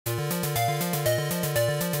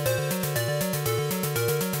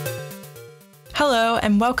Hello,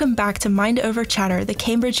 and welcome back to Mind Over Chatter, the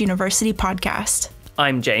Cambridge University podcast.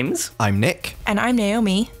 I'm James. I'm Nick. And I'm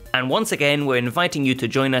Naomi. And once again, we're inviting you to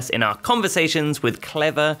join us in our conversations with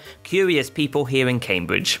clever, curious people here in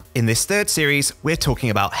Cambridge. In this third series, we're talking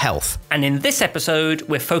about health. And in this episode,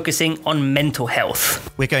 we're focusing on mental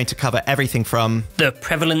health. We're going to cover everything from the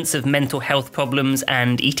prevalence of mental health problems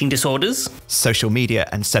and eating disorders, social media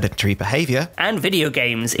and sedentary behaviour, and video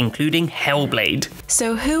games, including Hellblade.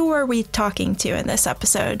 So who were we talking to in this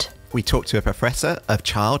episode? We talked to a professor of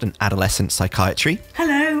child and adolescent psychiatry.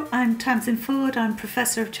 Hello, I'm Tamsin Ford. I'm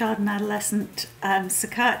Professor of Child and Adolescent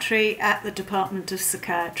Psychiatry at the Department of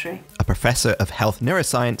Psychiatry. A professor of Health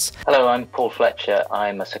Neuroscience. Hello, I'm Paul Fletcher.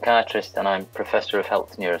 I'm a psychiatrist and I'm Professor of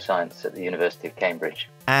Health Neuroscience at the University of Cambridge.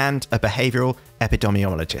 And a behavioural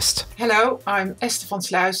epidemiologist. Hello, I'm Esther van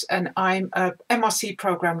Sluijs and I'm a MRC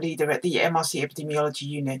program leader at the MRC Epidemiology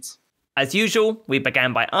Unit. As usual, we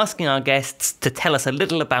began by asking our guests to tell us a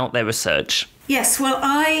little about their research. Yes, well,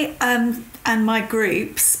 I and my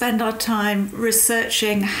group spend our time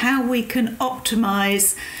researching how we can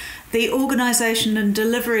optimise the organisation and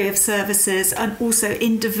delivery of services and also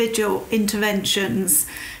individual interventions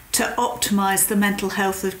to optimise the mental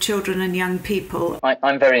health of children and young people.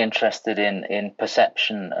 I'm very interested in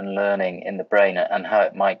perception and learning in the brain and how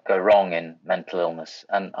it might go wrong in mental illness.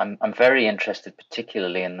 And I'm very interested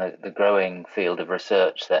particularly in the growing field of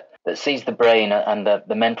research that sees the brain and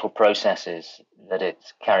the mental processes that it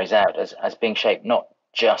carries out as being shaped not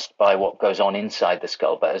just by what goes on inside the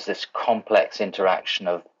skull, but as this complex interaction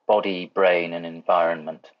of body, brain and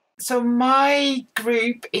environment. So my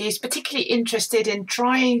group is particularly interested in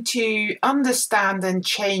trying to understand and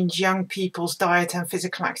change young people's diet and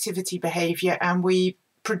physical activity behaviour, and we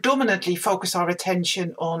predominantly focus our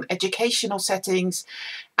attention on educational settings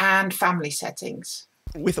and family settings.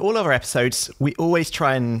 With all of our episodes, we always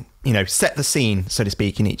try and, set the scene, so to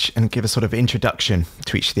speak, in each and give a sort of introduction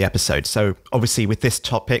to each of the episodes. So obviously with this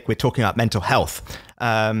topic, we're talking about mental health.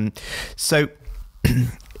 So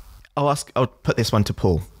I'll put this one to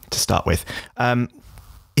Paul to start with.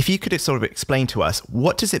 If you could sort of explain to us,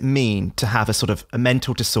 what does it mean to have a sort of a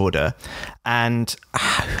mental disorder, and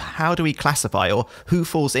how do we classify, or who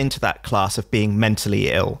falls into that class of being mentally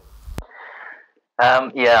ill?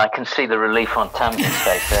 I can see the relief on Tamsin's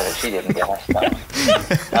face there that she didn't get asked that.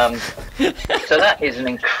 So that is an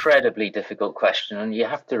incredibly difficult question, and you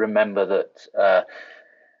have to remember that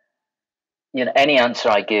any answer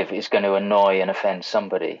I give is going to annoy and offend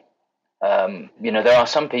somebody. There are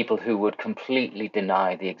some people who would completely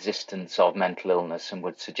deny the existence of mental illness and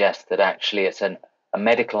would suggest that actually it's a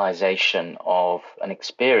medicalization of an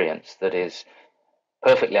experience that is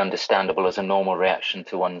perfectly understandable as a normal reaction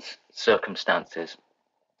to one's circumstances.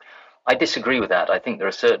 I disagree with that. I think there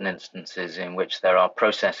are certain instances in which there are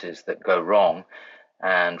processes that go wrong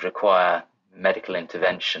and require medical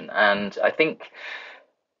intervention. And I think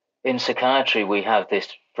in psychiatry, we have this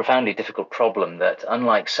profoundly difficult problem that,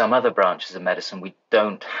 unlike some other branches of medicine, we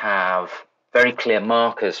don't have very clear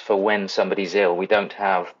markers for when somebody's ill. We don't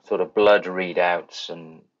have sort of blood readouts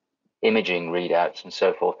and imaging readouts and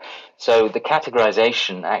so forth. So the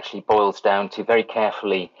categorization actually boils down to very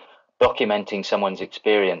carefully documenting someone's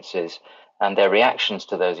experiences and their reactions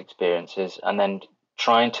to those experiences, and then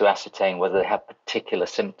trying to ascertain whether they have particular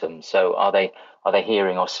symptoms. So are they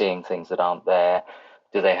hearing or seeing things that aren't there?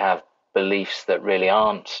 Do they have beliefs that really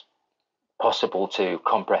aren't possible to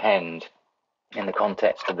comprehend in the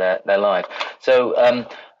context of their life? So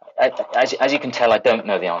as you can tell, I don't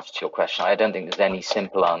know the answer to your question. I don't think there's any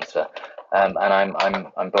simple answer, and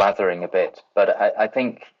I'm blathering a bit. But I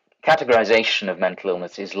think categorization of mental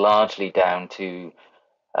illness is largely down to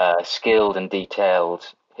skilled and detailed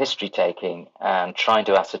history taking and trying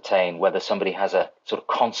to ascertain whether somebody has a sort of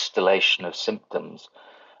constellation of symptoms,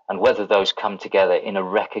 and whether those come together in a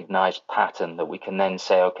recognized pattern that we can then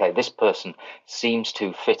say, okay, this person seems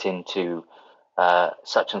to fit into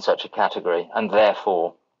such and such a category, and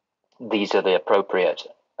therefore these are the appropriate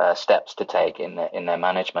steps to take in their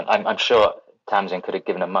management. I'm sure Tamsin could have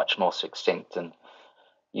given a much more succinct and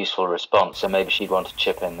useful response, so maybe she'd want to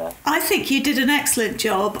chip in there. I think you did an excellent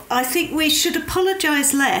job. I think we should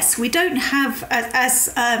apologise less. We don't have,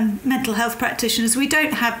 as mental health practitioners, we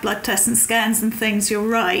don't have blood tests and scans and things, you're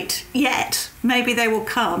right, yet. Maybe they will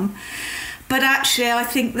come. But actually, I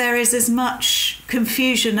think there is as much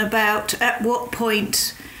confusion about at what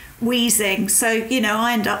point wheezing. So,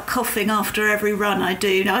 I end up coughing after every run I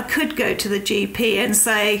do. Now, I could go to the GP and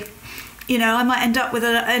say, I might end up with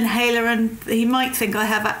an inhaler and he might think I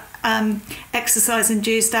have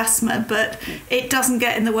exercise-induced asthma, but it doesn't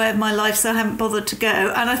get in the way of my life, so I haven't bothered to go.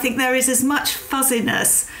 And I think there is as much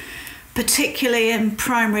fuzziness particularly in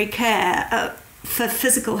primary care for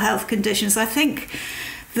physical health conditions. I think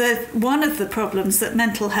that one of the problems that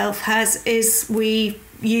mental health has is we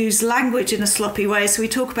use language in a sloppy way. So we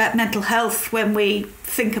talk about mental health when we're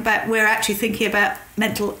actually thinking about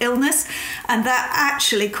mental illness, and that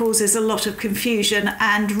actually causes a lot of confusion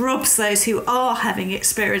and robs those who are having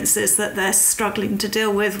experiences that they're struggling to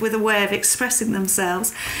deal with a way of expressing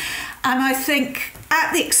themselves. And I think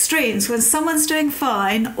at the extremes, when someone's doing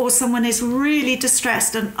fine or someone is really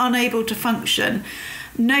distressed and unable to function,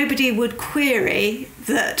 nobody would query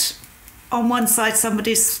that on one side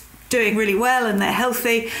somebody's doing really well and they're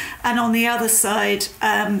healthy, and on the other side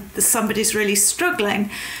somebody's really struggling.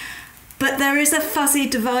 But there is a fuzzy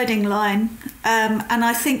dividing line, and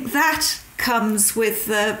I think that comes with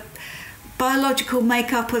the biological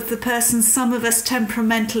makeup of the person. Some of us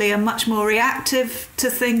temperamentally are much more reactive to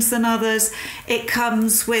things than others. It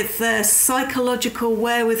comes with the psychological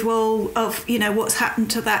wherewithal of, what's happened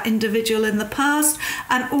to that individual in the past,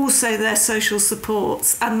 and also their social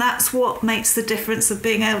supports. And that's what makes the difference of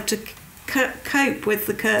being able to cope with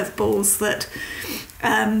the curveballs that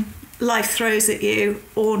life throws at you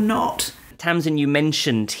or not. Tamsin, you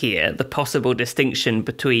mentioned here the possible distinction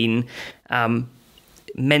between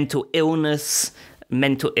mental illness,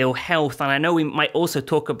 mental ill health, and I know we might also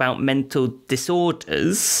talk about mental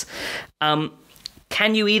disorders.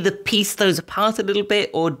 Can you either piece those apart a little bit,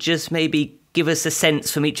 or just maybe give us a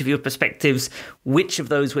sense from each of your perspectives which of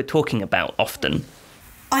those we're talking about often?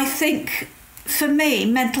 I think for me,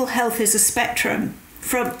 mental health is a spectrum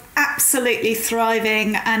from absolutely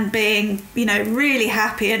thriving and being, really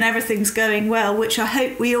happy and everything's going well, which I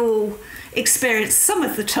hope we all experience some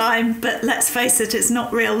of the time, but let's face it, it's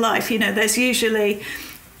not real life. There's usually,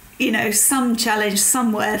 some challenge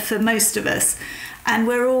somewhere for most of us, and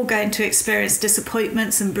we're all going to experience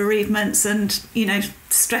disappointments and bereavements and,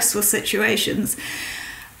 stressful situations.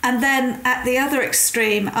 And then at the other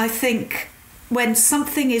extreme, I think when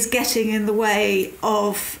something is getting in the way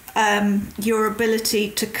of your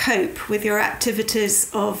ability to cope with your activities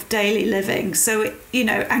of daily living. So,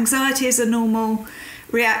 anxiety is a normal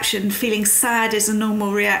reaction, feeling sad is a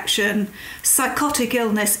normal reaction, psychotic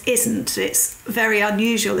illness isn't. It's very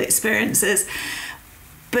unusual experiences.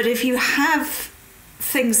 But if you have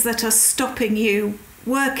things that are stopping you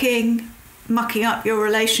working, mucking up your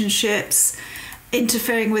relationships,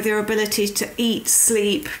 interfering with your ability to eat,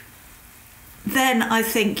 sleep, then I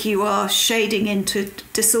think you are shading into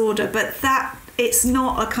disorder. But that it's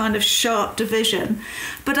not a kind of sharp division.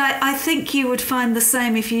 But I think you would find the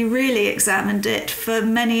same if you really examined it for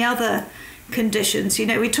many other conditions.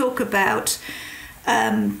 We talk about,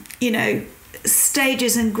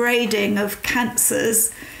 stages and grading of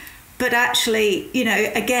cancers, but actually,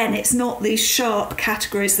 again, it's not these sharp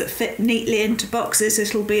categories that fit neatly into boxes.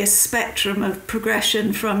 It'll be a spectrum of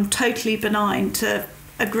progression from totally benign to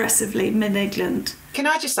aggressively malignant. Can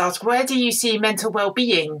I just ask, where do you see mental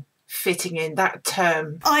well-being fitting in that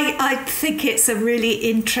term? I think it's a really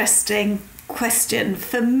interesting question.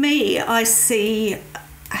 For me, I see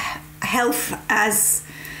health as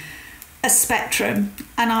a spectrum,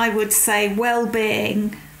 and I would say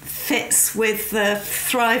well-being fits with the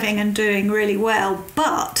thriving and doing really well.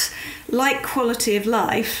 But like quality of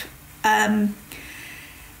life,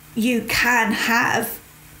 you can have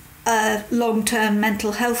a long-term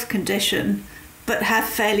mental health condition but have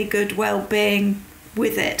fairly good well-being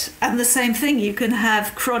with it. And the same thing, you can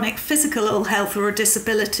have chronic physical ill health or a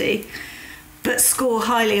disability but score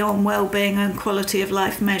highly on well-being and quality of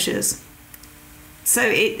life measures. So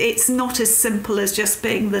it's not as simple as just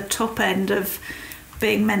being the top end of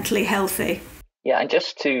being mentally healthy. Yeah, and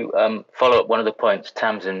just to follow up one of the points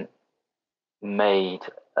Tamsin made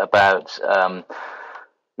about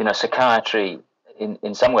psychiatry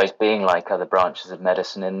in some ways being like other branches of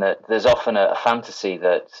medicine, in that there's often a fantasy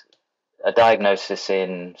that a diagnosis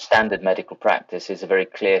in standard medical practice is a very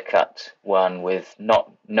clear-cut one with no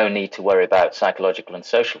need to worry about psychological and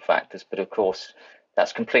social factors. But of course,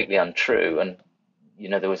 that's completely untrue. And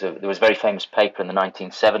there was a very famous paper in the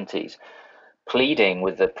 1970s pleading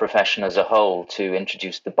with the profession as a whole to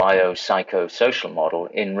introduce the biopsychosocial model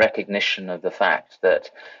in recognition of the fact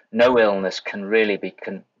that no illness can really be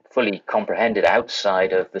fully comprehended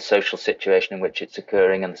outside of the social situation in which it's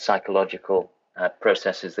occurring and the psychological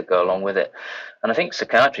processes that go along with it. And I think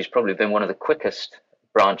psychiatry has probably been one of the quickest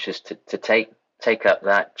branches to take up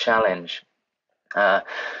that challenge.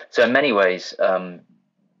 So in many ways,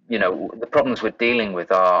 the problems we're dealing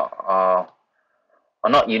with are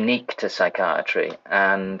not unique to psychiatry,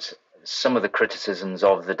 and some of the criticisms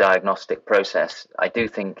of the diagnostic process, I do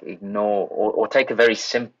think, ignore or take a very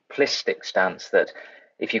simplistic stance that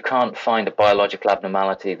if you can't find a biological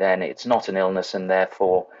abnormality, then it's not an illness, and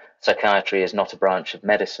therefore psychiatry is not a branch of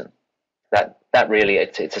medicine. That really,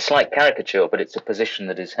 it's a slight caricature, but it's a position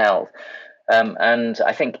that is held. And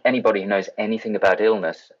I think anybody who knows anything about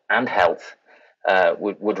illness and health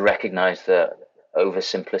would recognize the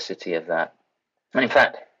oversimplicity of that. And in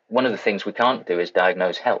fact, one of the things we can't do is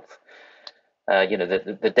diagnose health.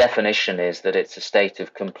 The definition is that it's a state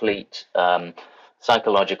of complete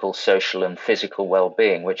psychological, social, and physical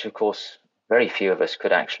well-being, which, of course, very few of us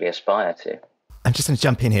could actually aspire to. I'm just going to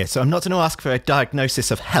jump in here. So I'm not going to ask for a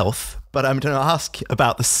diagnosis of health, but I'm going to ask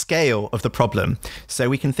about the scale of the problem. So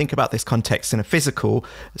we can think about this context in a physical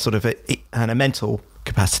sort of and a mental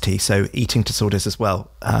capacity. So eating disorders as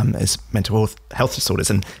well as mental health disorders,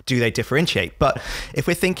 and do they differentiate? But if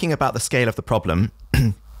we're thinking about the scale of the problem,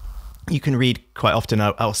 you can read quite often,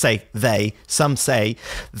 I'll say some say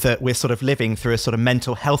that we're sort of living through a sort of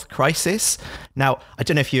mental health crisis. Now, I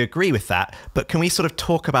don't know if you agree with that, but can we sort of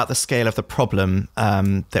talk about the scale of the problem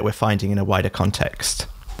that we're finding in a wider context?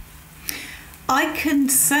 I can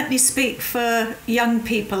certainly speak for young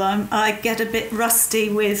people. I get a bit rusty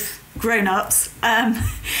with grown-ups,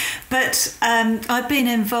 but I've been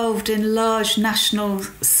involved in large national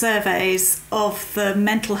surveys of the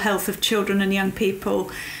mental health of children and young people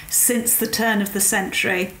since the turn of the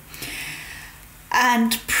century.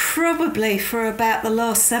 And probably for about the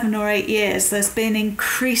last 7 or 8 years, there's been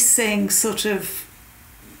increasing sort of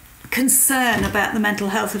concern about the mental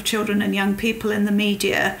health of children and young people in the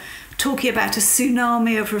media, talking about a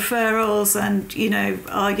tsunami of referrals and,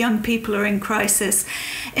 our young people are in crisis.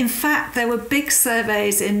 In fact, there were big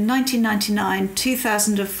surveys in 1999,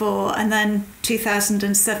 2004, and then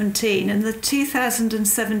 2017. And the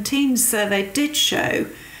 2017 survey did show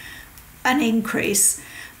an increase,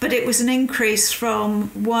 but it was an increase from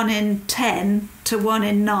 1 in 10 to 1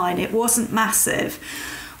 in 9. It wasn't massive.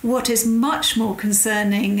 What is much more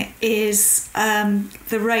concerning is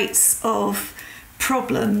the rates of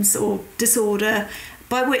problems or disorder,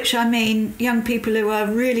 by which I mean young people who are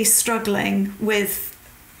really struggling with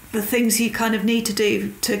the things you kind of need to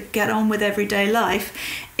do to get on with everyday life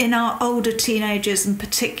in our older teenagers and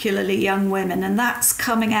particularly young women. And that's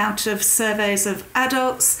coming out of surveys of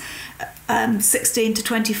adults 16 to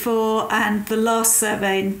 24, and the last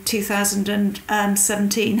survey in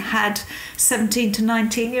 2017 had 17 to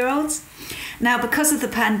 19-year-olds. Now, because of the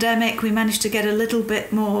pandemic, we managed to get a little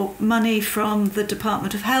bit more money from the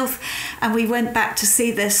Department of Health, and we went back to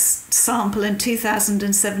see this sample in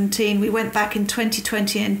 2017. We went back in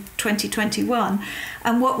 2020 and 2021,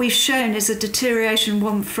 and what we've shown is a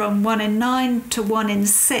deterioration from 1 in 9 to 1 in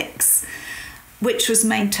 6, which was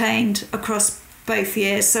maintained across both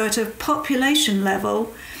years. So at a population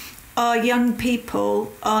level, our young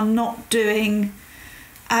people are not doing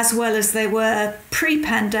as well as they were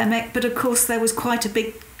pre-pandemic, but of course there was quite a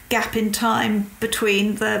big gap in time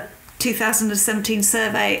between the 2017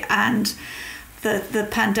 survey and the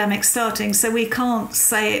pandemic starting. So we can't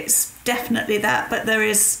say it's definitely that, but there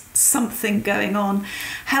is something going on.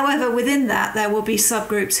 However, within that, there will be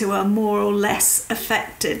subgroups who are more or less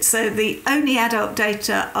affected. So the only adult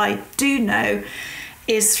data I do know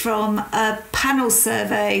is from a panel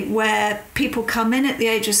survey where people come in at the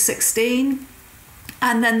age of 16,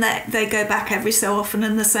 and then they go back every so often,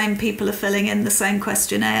 and the same people are filling in the same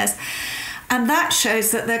questionnaires. And that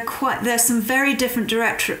shows that there's some very different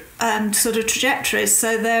sort of trajectories.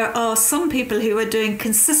 So there are some people who are doing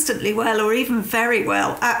consistently well or even very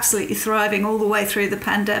well, absolutely thriving all the way through the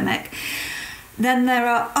pandemic. Then there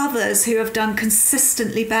are others who have done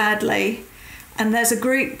consistently badly. And there's a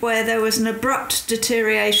group where there was an abrupt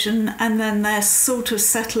deterioration, and then they're sort of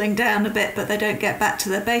settling down a bit, but they don't get back to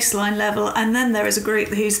their baseline level. And then there is a group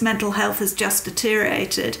whose mental health has just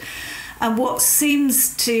deteriorated. And what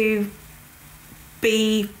seems to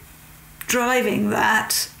be driving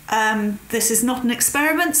that, this is not an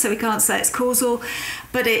experiment, so we can't say it's causal,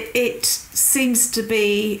 but it seems to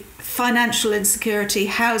be financial insecurity,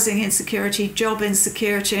 housing insecurity, job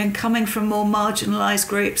insecurity, and coming from more marginalised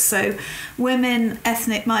groups. So women,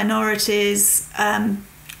 ethnic minorities, so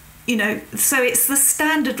it's the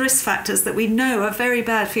standard risk factors that we know are very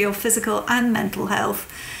bad for your physical and mental health.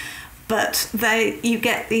 But you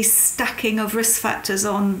get these stacking of risk factors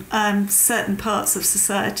on certain parts of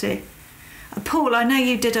society. Paul, I know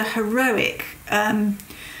you did a heroic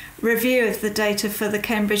review of the data for the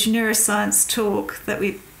Cambridge Neuroscience talk that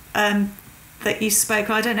you spoke.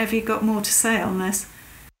 I don't know if you've got more to say on this.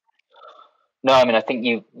 No, I mean, I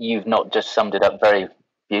think you've not just summed it up very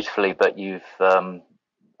beautifully, but you've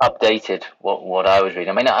updated what I was reading.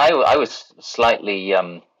 I mean, I was slightly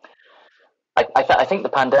I think the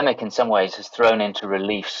pandemic in some ways has thrown into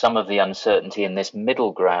relief some of the uncertainty in this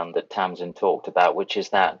middle ground that Tamsin talked about, which is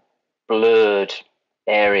that blurred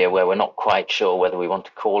area where we're not quite sure whether we want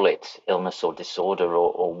to call it illness or disorder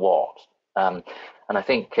or what. And I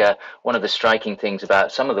think one of the striking things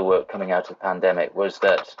about some of the work coming out of the pandemic was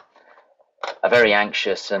that a very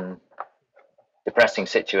anxious and depressing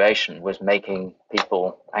situation was making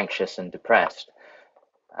people anxious and depressed.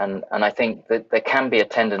 And I think that there can be a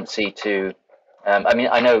tendency to,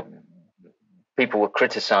 I know people were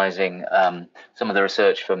criticizing some of the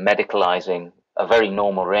research for medicalizing a very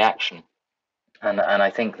normal reaction. And I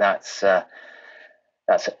think that's a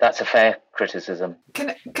fair criticism.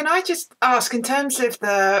 Can I just ask, in terms of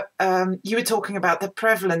the, you were talking about the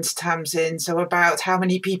prevalence, Tamsin, so about how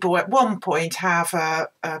many people at one point have a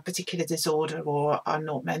particular disorder or are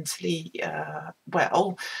not mentally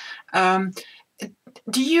well.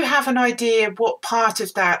 Do you have an idea what part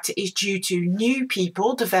of that is due to new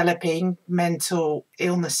people developing mental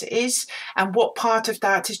illnesses, and what part of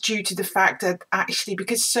that is due to the fact that actually,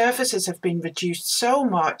 because services have been reduced so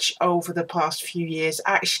much over the past few years,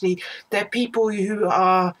 actually there are people who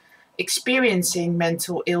are experiencing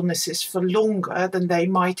mental illnesses for longer than they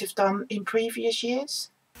might have done in previous years?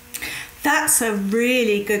 That's a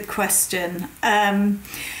really good question.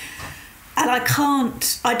 And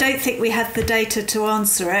I don't think we have the data to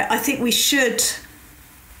answer it. I think we should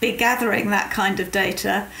be gathering that kind of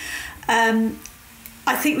data.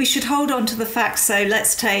 I think we should hold on to the facts. So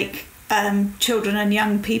let's take children and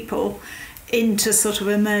young people into sort of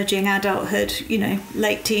emerging adulthood,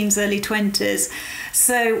 late teens, early 20s.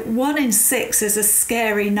 So 1 in 6 is a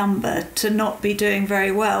scary number to not be doing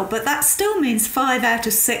very well, but that still means 5 out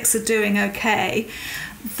of 6 are doing okay.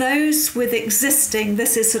 Those with existing,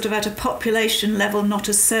 this is sort of at a population level, not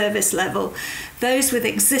a service level, those with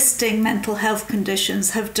existing mental health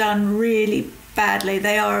conditions have done really badly.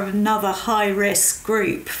 They are another high-risk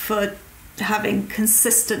group for having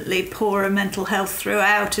consistently poorer mental health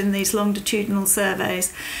throughout in these longitudinal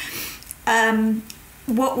surveys.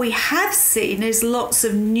 What we have seen is lots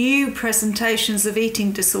of new presentations of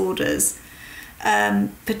eating disorders,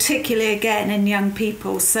 particularly again in young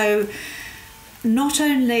people. So not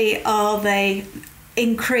only are they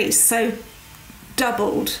increased, so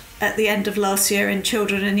doubled at the end of last year in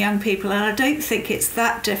children and young people, and I don't think it's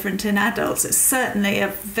that different in adults. It's certainly a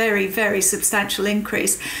very, very substantial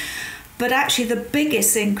increase. But actually the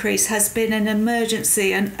biggest increase has been in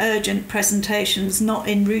emergency and urgent presentations, not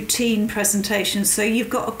in routine presentations. So you've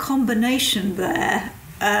got a combination there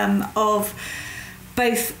of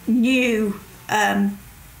both new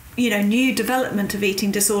development of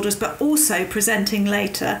eating disorders, but also presenting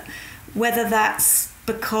later, whether that's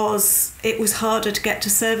because it was harder to get to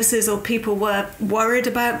services or people were worried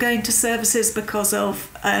about going to services because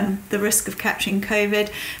of the risk of catching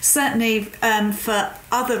COVID. Certainly for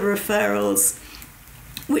other referrals,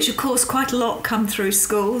 which of course quite a lot come through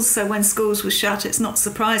schools. So when schools were shut, it's not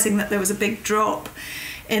surprising that there was a big drop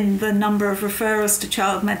in the number of referrals to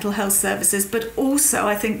child mental health services, but also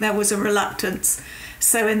I think there was a reluctance.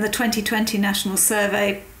 So in the 2020 National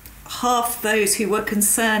Survey, half those who were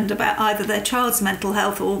concerned about either their child's mental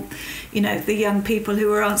health or, the young people who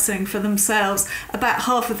were answering for themselves, about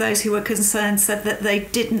half of those who were concerned said that they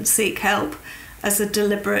didn't seek help as a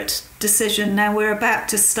deliberate decision. Now we're about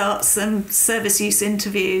to start some service use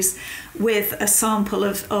interviews with a sample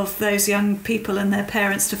of those young people and their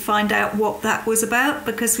parents to find out what that was about,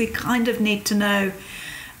 because we kind of need to know,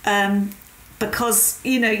 because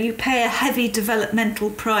you pay a heavy developmental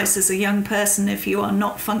price as a young person if you are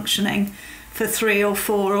not functioning for 3 or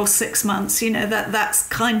 4 or 6 months. That's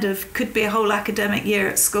kind of could be a whole academic year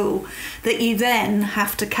at school that you then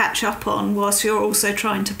have to catch up on whilst you're also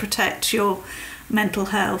trying to protect your mental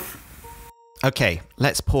health. Okay,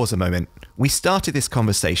 let's pause a moment. We started this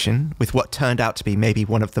conversation with what turned out to be maybe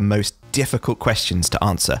one of the most difficult questions to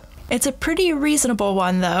answer. It's a pretty reasonable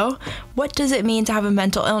one, though. What does it mean to have a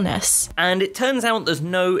mental illness? And it turns out there's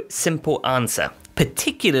no simple answer,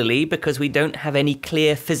 particularly because we don't have any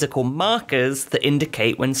clear physical markers that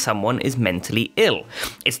indicate when someone is mentally ill.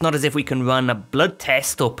 It's not as if we can run a blood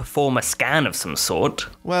test or perform a scan of some sort.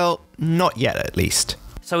 Well, not yet at least.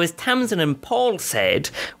 So as Tamsin and Paul said,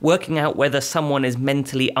 working out whether someone is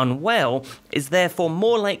mentally unwell is therefore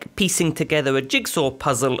more like piecing together a jigsaw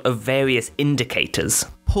puzzle of various indicators.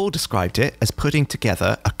 Paul described it as putting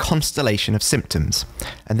together a constellation of symptoms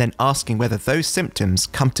and then asking whether those symptoms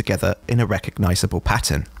come together in a recognisable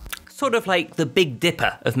pattern. Sort of like the Big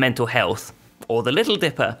Dipper of mental health, or the Little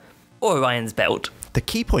Dipper, or Orion's Belt. The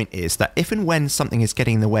key point is that if and when something is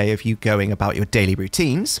getting in the way of you going about your daily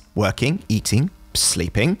routines, working, eating,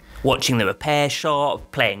 sleeping, watching the repair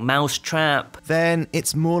shop, playing mousetrap, then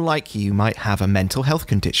it's more likely you might have a mental health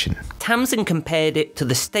condition. Tamsin compared it to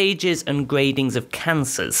the stages and gradings of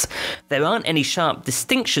cancers. There aren't any sharp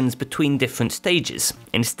distinctions between different stages.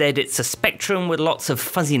 Instead, it's a spectrum with lots of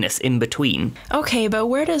fuzziness in between. Okay, but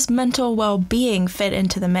where does mental well-being fit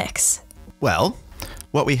into the mix? Well,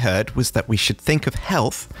 what we heard was that we should think of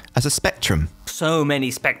health as a spectrum. So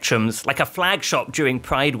many spectrums, like a flag shop during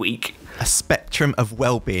Pride Week. A spectrum of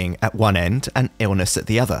well-being at one end and illness at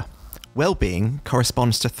the other. Well-being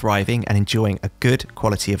corresponds to thriving and enjoying a good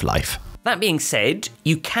quality of life. That being said,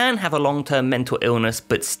 you can have a long-term mental illness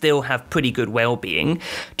but still have pretty good well-being,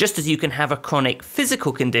 just as you can have a chronic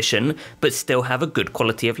physical condition but still have a good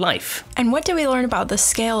quality of life. And what do we learn about the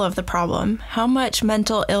scale of the problem? How much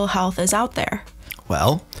mental ill health is out there?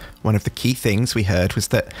 Well, one of the key things we heard was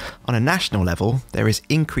that on a national level, there is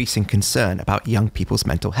increasing concern about young people's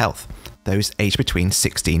mental health, those aged between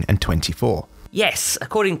 16 and 24. Yes,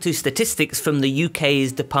 according to statistics from the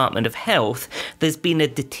UK's Department of Health, there's been a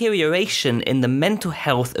deterioration in the mental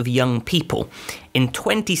health of young people. In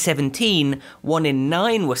 2017, 1 in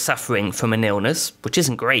 9 were suffering from an illness, which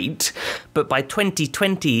isn't great, but by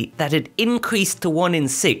 2020, that had increased to 1 in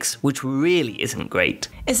 6, which really isn't great.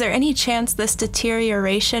 Is there any chance this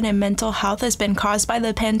deterioration in mental health has been caused by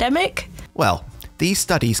the pandemic? Well, these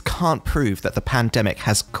studies can't prove that the pandemic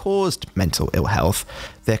has caused mental ill health.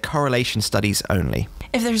 They're correlation studies only.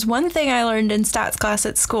 If there's one thing I learned in stats class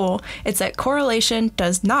at school, it's that correlation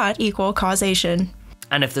does not equal causation.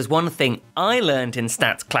 And if there's one thing I learned in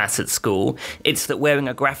stats class at school, it's that wearing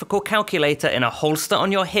a graphical calculator in a holster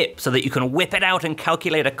on your hip so that you can whip it out and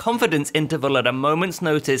calculate a confidence interval at a moment's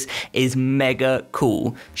notice is mega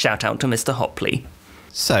cool. Shout out to Mr. Hopley.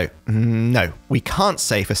 So, no, we can't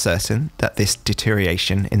say for certain that this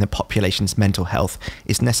deterioration in the population's mental health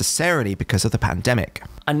is necessarily because of the pandemic.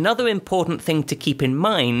 Another important thing to keep in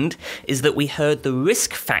mind is that we heard the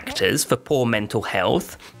risk factors for poor mental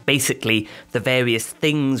health, basically the various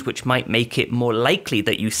things which might make it more likely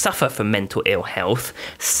that you suffer from mental ill health,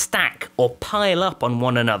 stack or pile up on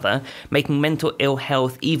one another, making mental ill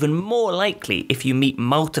health even more likely if you meet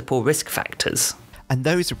multiple risk factors. And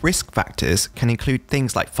those risk factors can include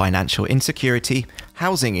things like financial insecurity,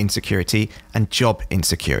 housing insecurity, and job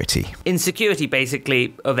insecurity. Insecurity,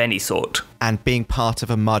 basically, of any sort. And being part of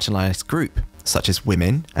a marginalised group, such as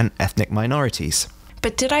women and ethnic minorities.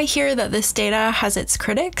 But did I hear that this data has its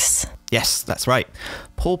critics? Yes, that's right.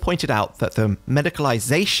 Paul pointed out that the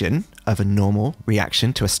medicalisation of a normal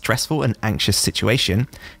reaction to a stressful and anxious situation,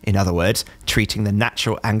 in other words, treating the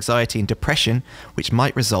natural anxiety and depression which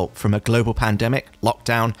might result from a global pandemic,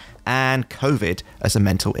 lockdown, and COVID as a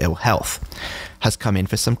mental ill health, has come in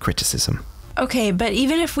for some criticism. Okay, but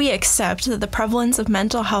even if we accept that the prevalence of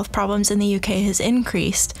mental health problems in the UK has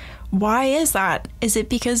increased, why is that? Is it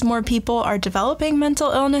because more people are developing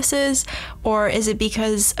mental illnesses? Or is it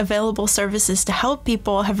because available services to help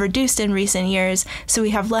people have reduced in recent years, so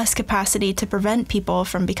we have less capacity to prevent people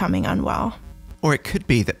from becoming unwell? Or it could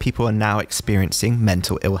be that people are now experiencing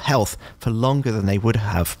mental ill health for longer than they would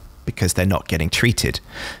have because they're not getting treated,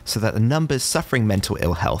 so that the numbers suffering mental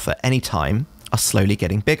ill health at any time are slowly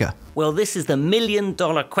getting bigger. Well, this is the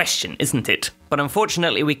million-dollar question, isn't it? But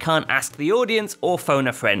unfortunately, we can't ask the audience or phone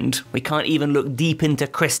a friend. We can't even look deep into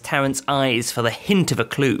Chris Tarrant's eyes for the hint of a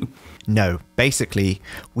clue. No, basically,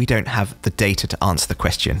 we don't have the data to answer the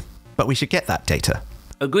question. But we should get that data.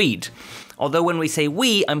 Agreed. Although when we say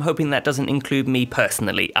we, I'm hoping that doesn't include me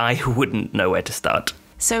personally. I wouldn't know where to start.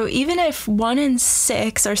 So even if 1 in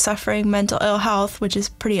 6 are suffering mental ill health, which is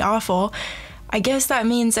pretty awful, I guess that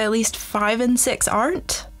means at least 5 in 6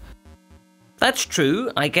 aren't? That's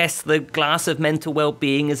true. I guess the glass of mental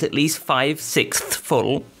well-being is at least 5/6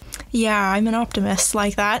 full. Yeah, I'm an optimist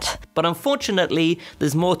like that. But unfortunately,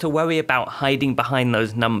 there's more to worry about hiding behind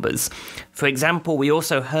those numbers. For example, we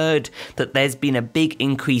also heard that there's been a big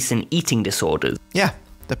increase in eating disorders. Yeah,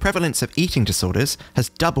 the prevalence of eating disorders has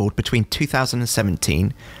doubled between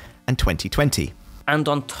 2017 and 2020. And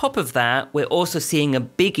on top of that, we're also seeing a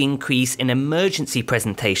big increase in emergency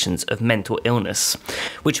presentations of mental illness,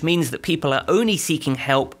 which means that people are only seeking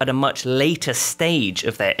help at a much later stage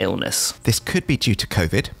of their illness. This could be due to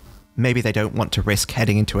COVID. Maybe they don't want to risk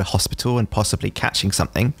heading into a hospital and possibly catching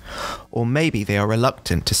something. Or maybe they are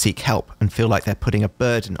reluctant to seek help and feel like they're putting a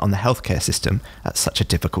burden on the healthcare system at such a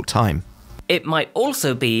difficult time. It might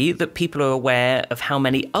also be that people are aware of how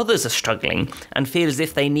many others are struggling and feel as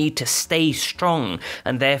if they need to stay strong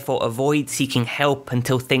and therefore avoid seeking help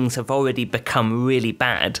until things have already become really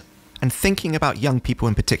bad. And thinking about young people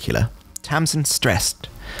in particular, Tamsin stressed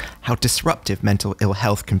how disruptive mental ill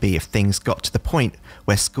health can be if things got to the point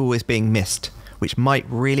where school is being missed, which might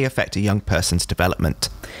really affect a young person's development.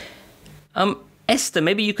 Esther,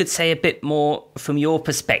 maybe you could say a bit more from your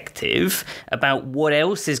perspective about what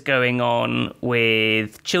else is going on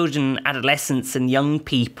with children, adolescents and young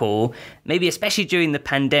people, maybe especially during the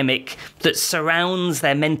pandemic, that surrounds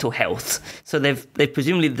their mental health. So they've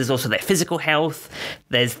presumably there's also their physical health,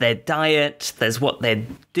 there's their diet, there's what they're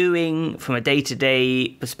doing from a day-to-day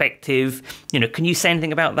perspective. Can you say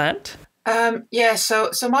anything about that?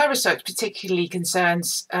 So my research particularly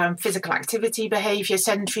concerns physical activity behaviour,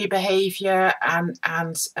 sedentary behaviour,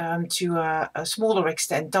 and to a smaller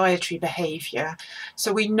extent dietary behaviour.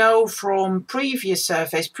 So we know from previous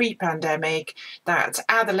surveys pre-pandemic that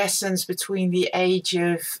adolescents between the age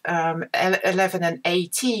of 11 and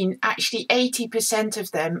 18, actually 80%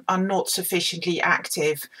 of them are not sufficiently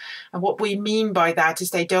active. And what we mean by that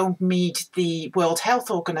is they don't meet the World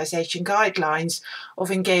Health Organization guidelines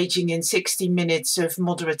of engaging in 60 minutes of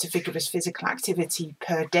moderate to vigorous physical activity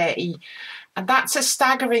per day. And that's a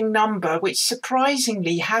staggering number, which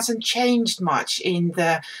surprisingly hasn't changed much in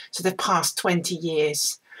the past 20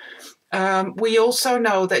 years. We also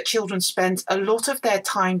know that children spend a lot of their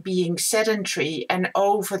time being sedentary, and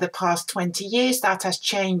over the past 20 years that has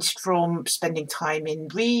changed from spending time in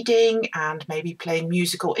reading and maybe playing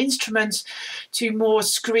musical instruments to more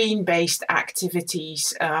screen-based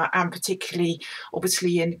activities, and particularly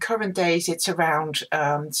obviously in current days it's around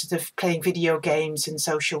playing video games and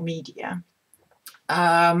social media.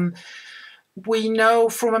 We know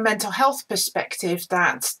from a mental health perspective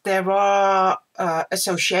that there are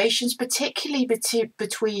associations, particularly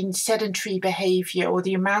between sedentary behaviour or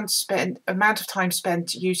the amount of time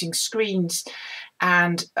spent using screens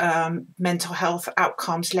and mental health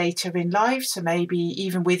outcomes later in life. So maybe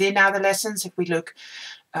even within adolescence, if we look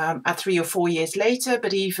at 3 or 4 years later,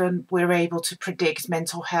 but even we're able to predict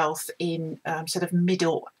mental health in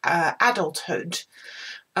middle adulthood.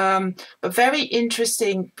 But very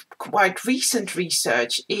interesting, quite recent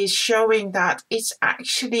research is showing that it's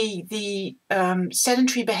actually the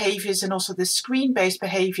sedentary behaviours and also the screen-based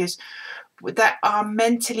behaviours that are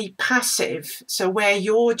mentally passive. So where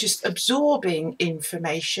you're just absorbing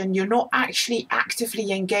information, you're not actually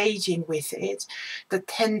actively engaging with it, that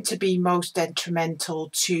tend to be most detrimental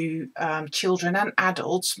to children and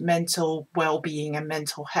adults' mental well-being and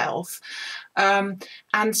mental health.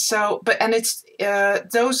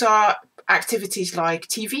 Those are activities like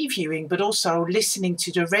TV viewing, but also listening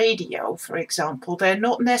to the radio, for example. They're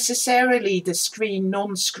not necessarily the screen,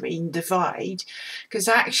 non-screen divide, because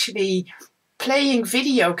actually playing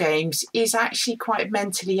video games is actually quite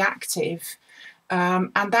mentally active.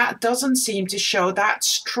 And that doesn't seem to show that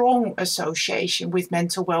strong association with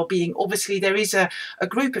mental well-being. Obviously, there is a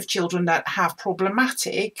group of children that have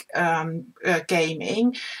problematic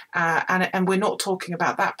gaming, and we're not talking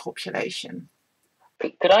about that population.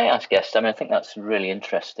 Could I ask, Esther? I think that's really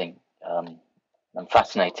interesting and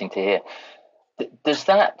fascinating to hear. Does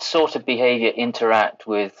that sort of behaviour interact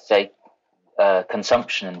with, say,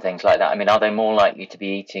 consumption and things like that? Are they more likely to be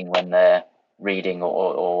eating when they're reading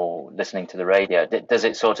or listening to the radio? Does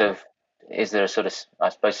it is there a sort of, I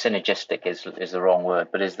suppose synergistic is the wrong word,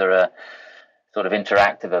 but is there a sort of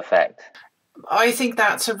interactive effect? I think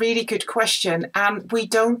that's a really good question, and we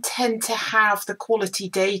don't tend to have the quality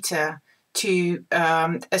data to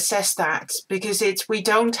assess that, because we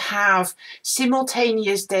don't have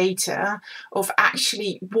simultaneous data of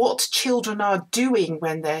actually what children are doing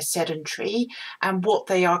when they're sedentary and what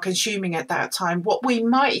they are consuming at that time. What we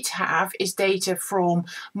might have is data from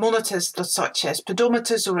monitors such as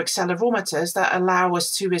pedometers or accelerometers that allow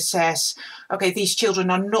us to assess, okay, these children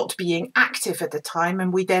are not being active at the time,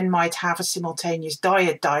 and we then might have a simultaneous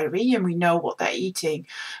diet diary and we know what they're eating.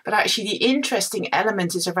 But actually the interesting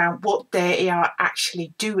element is around what they are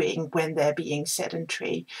actually doing when they're being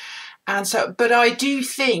sedentary. And so, but I do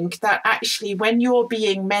think that actually when you're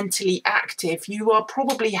being mentally active, you are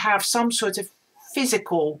probably have some sort of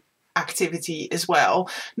physical activity as well.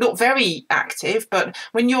 Not very active, but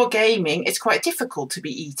when you're gaming, it's quite difficult to be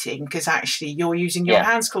eating because actually you're using your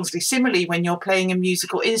hands constantly. Similarly, when you're playing a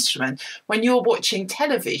musical instrument, when you're watching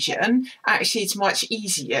television, actually it's much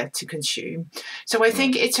easier to consume. So I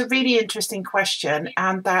think it's a really interesting question,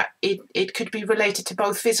 and that it could be related to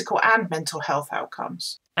both physical and mental health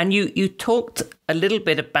outcomes. And you talked a little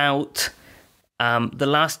bit about the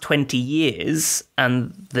last 20 years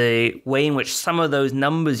and the way in which some of those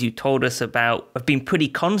numbers you told us about have been pretty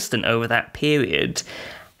constant over that period.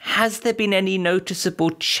 Has there been any noticeable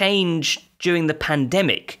change during the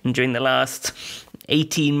pandemic and during the last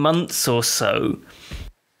 18 months or so?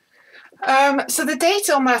 So the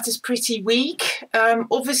data on that is pretty weak.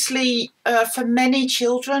 Obviously, for many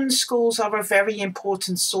children, schools are a very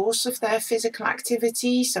important source of their physical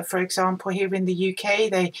activity. So, for example, here in the UK,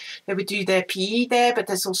 they would do their PE there, but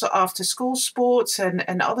there's also after-school sports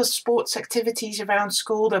and other sports activities around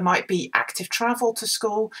school. There might be active travel to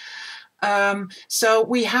school. So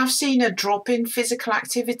we have seen a drop in physical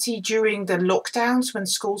activity during the lockdowns when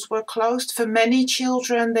schools were closed. For many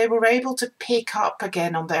children, they were able to pick up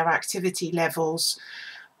again on their activity levels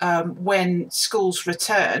when schools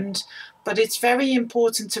returned. But it's very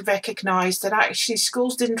important to recognise that actually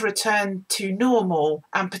schools didn't return to normal,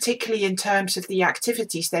 and particularly in terms of the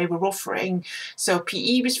activities they were offering. So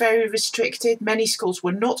PE was very restricted. Many schools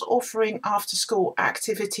were not offering after-school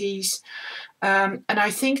activities. And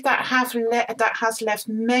I think that has left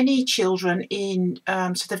many children in,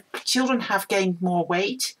 so the children have gained more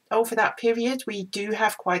weight over that period. We do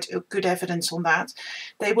have quite good evidence on that.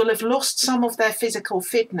 They will have lost some of their physical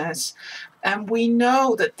fitness. And we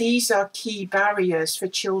know that these are key barriers for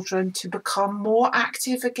children to become more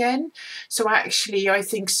active again. So actually, I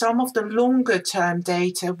think some of the longer term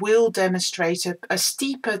data will demonstrate a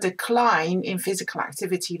steeper decline in physical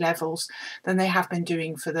activity levels than they have been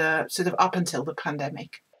doing for the sort of up until the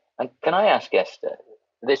pandemic. And can I ask Esther,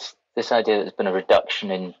 this idea that there's been a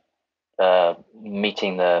reduction in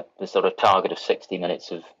meeting the sort of target of 60 minutes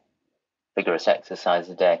of vigorous exercise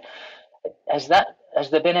a day, has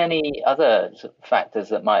there been any other factors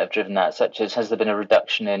that might have driven that, such as has there been a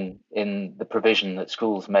reduction in the provision that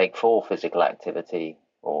schools make for physical activity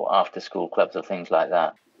or after school clubs or things like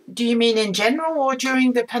that? Do you mean in general or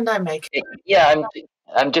during the pandemic?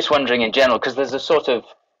 I'm just wondering in general, because there's a sort of,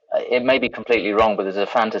 it may be completely wrong, but there's a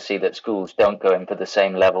fantasy that schools don't go in for the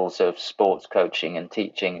same levels of sports coaching and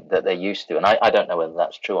teaching that they used to. And I don't know whether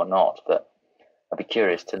that's true or not, but I'd be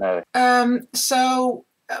curious to know.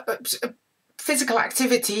 Physical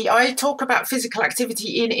activity, I talk about physical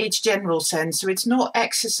activity in its general sense. So it's not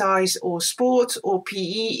exercise or sport or PE,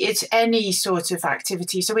 it's any sort of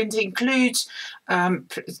activity. So it includes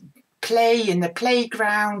play in the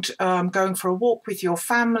playground, going for a walk with your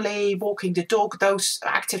family, walking the dog, those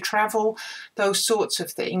active travel, those sorts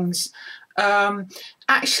of things.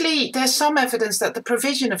 Actually, there's some evidence that the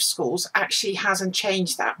provision of schools actually hasn't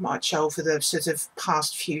changed that much over the sort of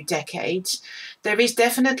past few decades. There is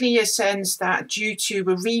definitely a sense that due to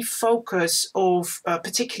a refocus of,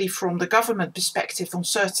 particularly from the government perspective, on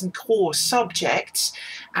certain core subjects,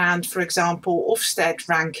 and for example, Ofsted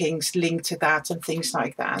rankings linked to that and things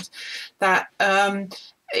like that, that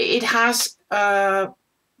it has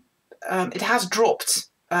dropped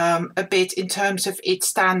a bit in terms of its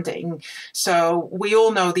standing. So we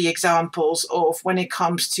all know the examples of when it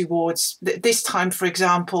comes towards this time, for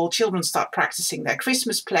example, children start practicing their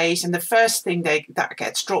Christmas plays, and the first thing that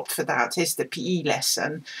gets dropped for that is the PE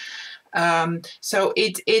lesson. So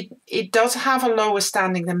it does have a lower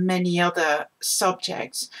standing than many other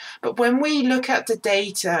subjects. But when we look at the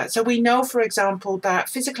data, so we know, for example, that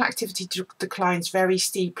physical activity declines very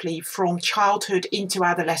steeply from childhood into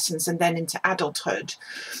adolescence and then into adulthood.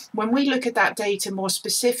 When we look at that data more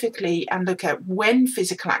specifically and look at when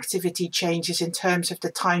physical activity changes in terms of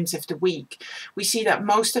the times of the week, we see that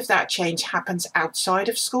most of that change happens outside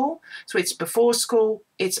of school. So it's before school,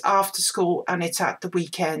 it's after school, and it's at the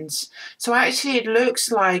weekends. So actually it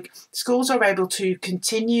looks like schools are able to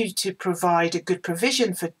continue to provide a good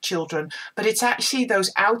provision for children, but it's actually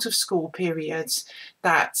those out of school periods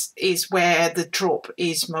that is where the drop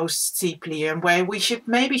is most steeply and where we should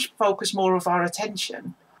maybe focus more of our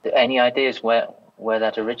attention. Any ideas where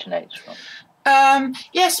that originates from?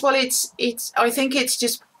 Yes, well, I think it's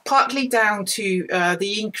just partly down to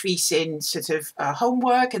the increase in sort of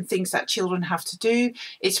homework and things that children have to do.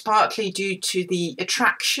 It's partly due to the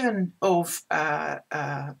attraction of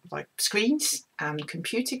like screens and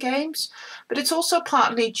computer games, but it's also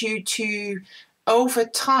partly due to, over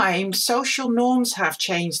time, social norms have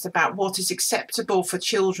changed about what is acceptable for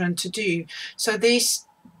children to do. So this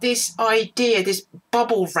idea, this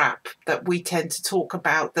bubble wrap that we tend to talk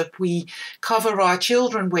about, that we cover our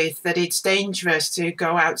children with, that it's dangerous to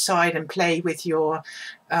go outside and play with your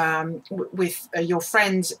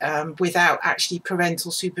friends without actually parental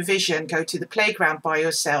supervision, go to the playground by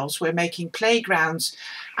yourselves. We're making playgrounds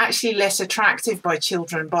actually less attractive by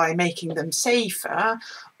children by making them safer.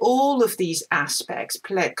 All of these aspects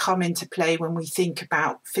come into play when we think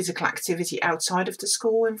about physical activity outside of the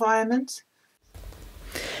school environment.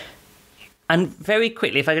 And very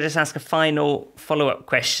quickly, if I could just ask a final follow-up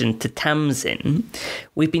question to Tamsin.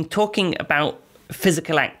 We've been talking about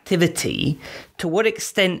physical activity, to what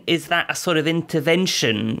extent is that a sort of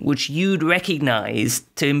intervention which you'd recognise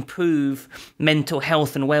to improve mental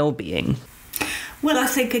health and well-being? Well, I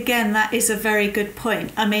think, again, that is a very good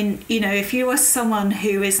point. I mean, you know, if you are someone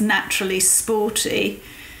who is naturally sporty,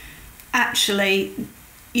 actually,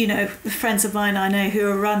 you know, the friends of mine I know who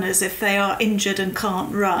are runners, if they are injured and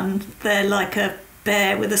can't run, they're like a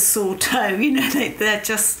bear with a sore toe. You know, they're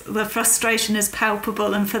just, the frustration is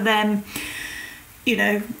palpable. And for them, you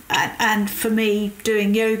know, and for me,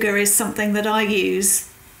 doing yoga is something that I use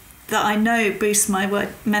that I know boosts my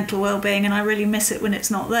mental well-being, and I really miss it when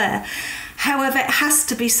it's not there. However, it has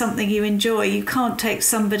to be something you enjoy. You can't take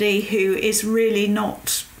somebody who is really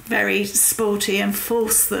not very sporty and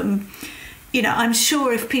force them. You know, I'm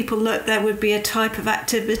sure if people look, there would be a type of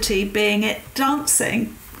activity, being it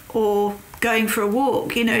dancing or going for a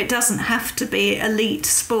walk. You know, it doesn't have to be elite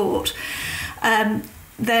sport.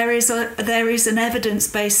 There is an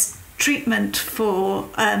evidence-based treatment for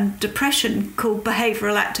depression called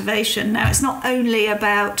behavioural activation. Now, it's not only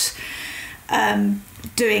about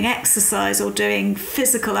doing exercise or doing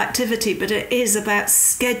physical activity, but it is about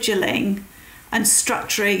scheduling and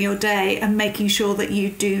structuring your day and making sure that you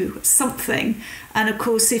do something. And of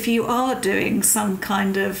course, if you are doing some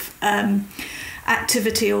kind of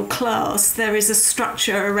activity or class, there is a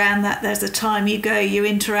structure around that. There's a time you go, you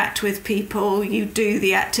interact with people, you do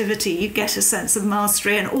the activity, you get a sense of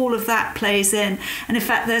mastery, and all of that plays in. And in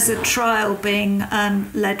fact, there's a trial being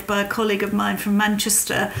led by a colleague of mine from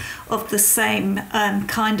Manchester of the same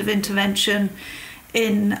kind of intervention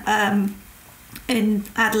in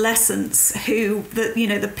adolescents who,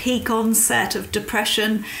 the peak onset of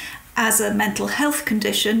depression as a mental health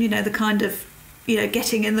condition, you know, the kind of, you know,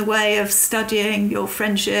 getting in the way of studying, your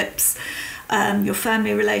friendships, your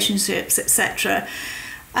family relationships, etc.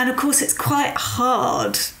 And of course, it's quite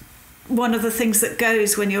hard. One of the things that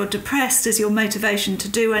goes when you're depressed is your motivation to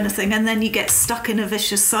do anything, and then you get stuck in a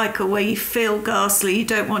vicious cycle where you feel ghastly, you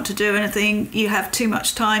don't want to do anything, you have too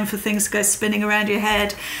much time for things to go spinning around your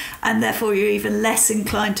head, and therefore you're even less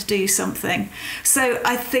inclined to do something. So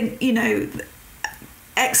I think, you know,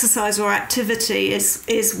 exercise or activity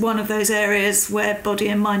is one of those areas where body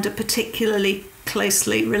and mind are particularly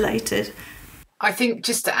closely related. I think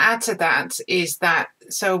just to add to that is that,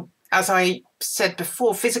 so as I said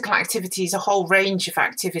before, physical activity is a whole range of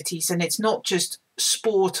activities, and it's not just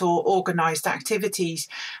sport or organised activities.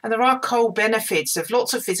 And there are co-benefits of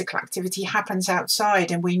lots of physical activity happens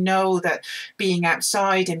outside, and we know that being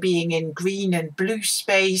outside and being in green and blue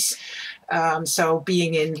space, so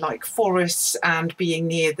being in like forests and being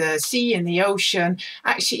near the sea and the ocean,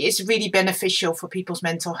 actually is really beneficial for people's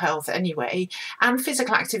mental health anyway. And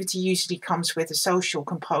physical activity usually comes with a social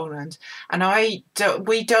component. And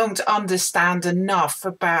we don't understand enough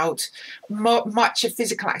about much of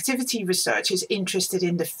physical activity research is interested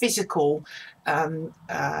in the physical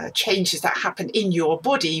changes that happen in your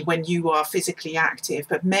body when you are physically active.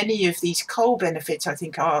 But many of these co-benefits, I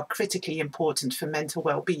think, are critically important for mental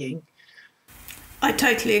well-being. I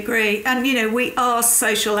totally agree. And, you know, we are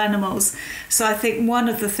social animals. So I think one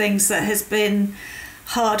of the things that has been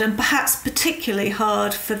hard, and perhaps particularly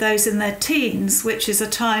hard for those in their teens, which is a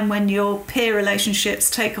time when your peer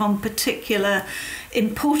relationships take on particular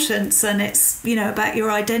importance, and it's, you know, about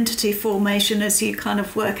your identity formation as you kind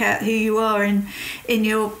of work out who you are in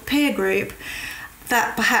your peer group,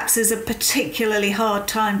 that perhaps is a particularly hard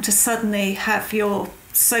time to suddenly have your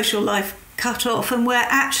social life cut off, and where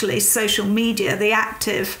actually social media, the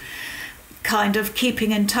active kind of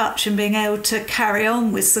keeping in touch and being able to carry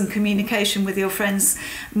on with some communication with your friends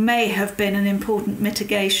may have been an important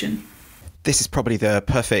mitigation. This is probably the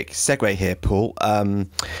perfect segue here, Paul.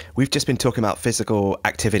 We've just been talking about physical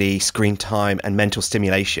activity, screen time, and mental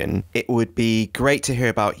stimulation. It would be great to hear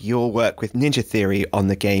about your work with Ninja Theory on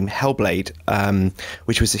the game Hellblade,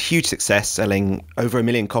 which was a huge success, selling over 1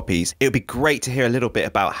 million copies. It would be great to hear a little bit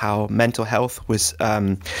about how mental health was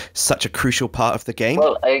such a crucial part of the game.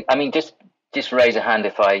 Well, I mean, just raise a hand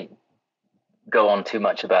if I go on too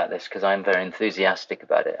much about this, because I'm very enthusiastic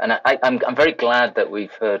about it. And I'm very glad that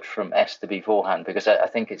we've heard from Esther beforehand, because I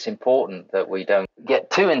think it's important that we don't get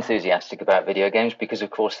too enthusiastic about video games, because of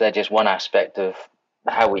course they're just one aspect of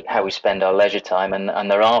how we spend our leisure time, and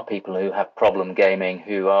there are people who have problem gaming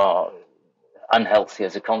who are unhealthy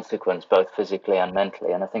as a consequence, both physically and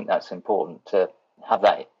mentally, and I think that's important to have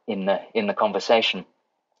that in the conversation.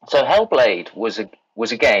 So Hellblade was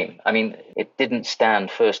a game. I mean, it didn't stand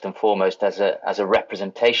first and foremost as a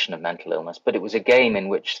representation of mental illness, but it was a game in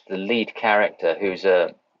which the lead character, who's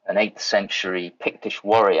an 8th century Pictish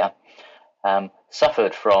warrior,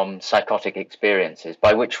 suffered from psychotic experiences,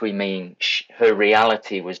 by which we mean her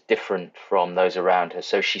reality was different from those around her.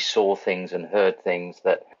 So she saw things and heard things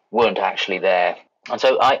that weren't actually there. And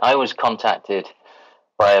so I was contacted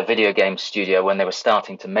by a video game studio when they were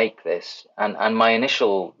starting to make this. And my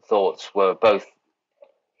initial thoughts were both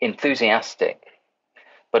enthusiastic,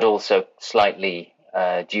 but also slightly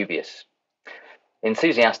dubious.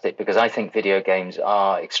 Enthusiastic because I think video games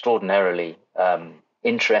are extraordinarily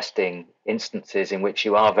interesting instances in which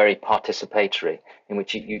you are very participatory, in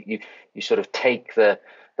which you sort of take the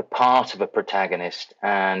part of a protagonist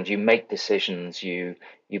and you make decisions, you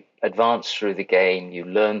advance through the game, you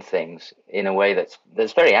learn things in a way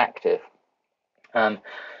that's very active,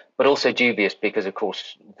 but also dubious because, of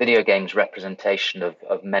course, video games' representation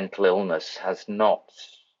of mental illness has not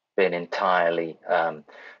been entirely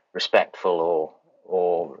respectful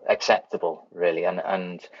or acceptable, really.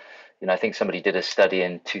 And I think somebody did a study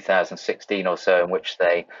in 2016 or so in which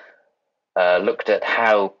they looked at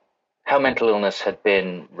how mental illness had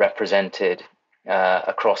been represented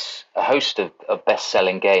across a host of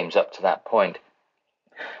best-selling games up to that point.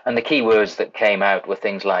 And the key words that came out were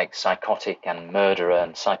things like psychotic and murderer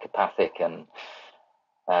and psychopathic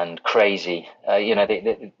and crazy.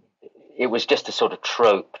 It was just a sort of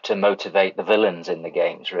trope to motivate the villains in the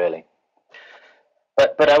games, really.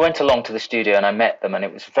 But I went along to the studio and I met them, and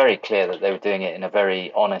it was very clear that they were doing it in a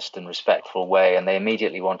very honest and respectful way, and they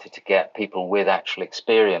immediately wanted to get people with actual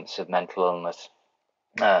experience of mental illness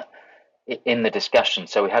in the discussion.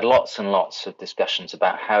 So we had lots and lots of discussions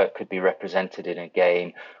about how it could be represented in a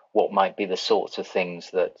game, what might be the sorts of things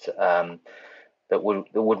that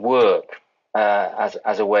would work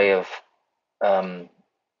as a way of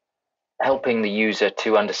helping the user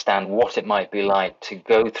to understand what it might be like to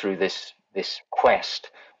go through this quest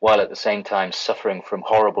while at the same time suffering from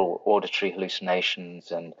horrible auditory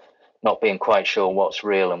hallucinations and not being quite sure what's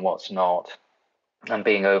real and what's not, and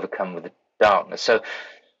being overcome with the darkness.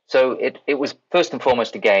 So it was first and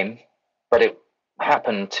foremost a game, but it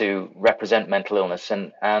happened to represent mental illness.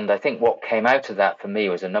 And I think what came out of that for me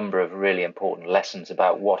was a number of really important lessons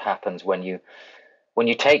about what happens when you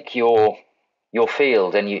take your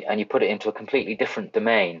field and you put it into a completely different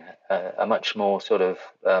domain, a much more sort of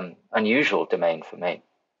unusual domain for me.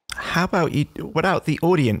 How about you? What about the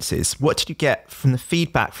audiences? What did you get from the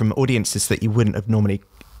feedback from audiences that you wouldn't have normally,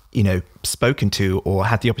 spoken to or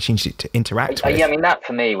had the opportunity to interact with? Yeah, I mean, that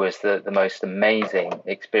for me was the most amazing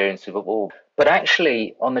experience of all. But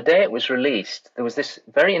actually, on the day it was released, there was this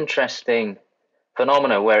very interesting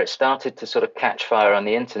phenomena where it started to sort of catch fire on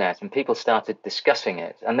the internet and people started discussing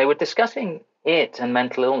it. And they were discussing it and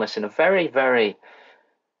mental illness in a very, very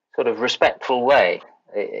sort of respectful way.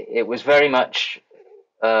 It was very much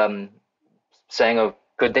saying, oh,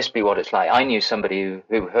 could this be what it's like? I knew somebody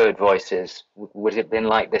who heard voices. Would it have been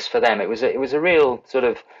like this for them? It was a real sort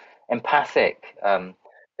of empathic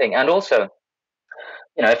thing. And also,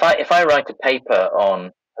 if I write a paper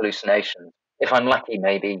on hallucinations, if I'm lucky,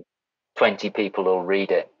 maybe 20 people will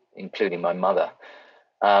read it, including my mother.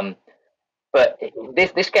 But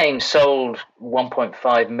this game sold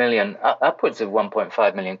 1.5 million, upwards of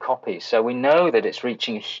 1.5 million copies. So we know that it's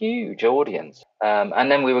reaching a huge audience.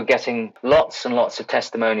 And then we were getting lots and lots of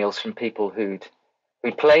testimonials from people who'd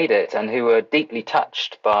played it and who were deeply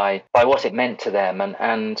touched by what it meant to them.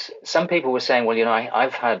 And some people were saying, well,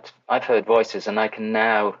 I've heard voices and I can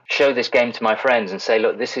now show this game to my friends and say,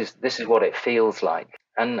 look, this is what it feels like.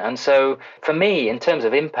 And so for me, in terms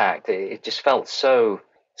of impact, it just felt so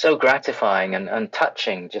gratifying and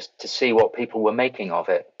touching just to see what people were making of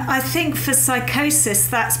it. I think for psychosis,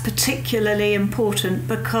 that's particularly important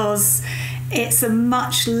because it's a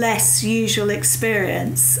much less usual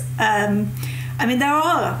experience. I mean, there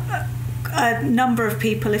are a number of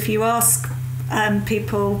people, if you ask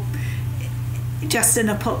people just in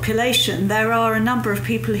a population, there are a number of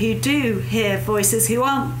people who do hear voices who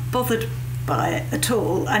aren't bothered by it at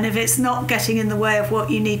all, and if it's not getting in the way of what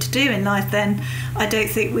you need to do in life, then I don't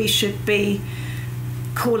think we should be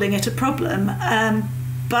calling it a problem.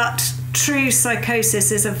 But true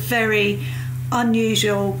psychosis is a very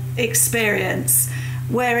unusual experience,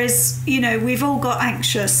 whereas we've all got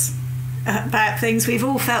anxious about things, we've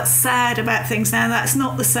all felt sad about things. Now that's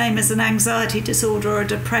not the same as an anxiety disorder or a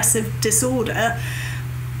depressive disorder,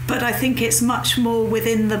 but I think it's much more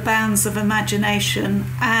within the bounds of imagination.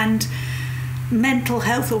 And mental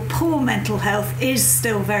health or poor mental health is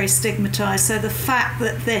still very stigmatized. So the fact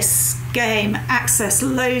that this game accessed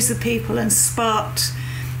loads of people and sparked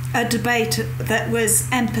a debate that was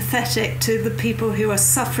empathetic to the people who are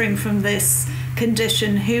suffering from this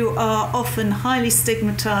condition, who are often highly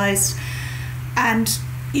stigmatized and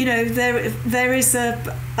there is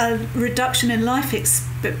a reduction in life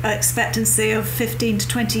expectancy of 15 to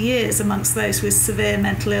 20 years amongst those with severe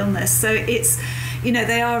mental illness. So it's,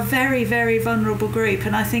 they are a very, very vulnerable group.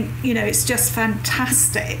 And I think, it's just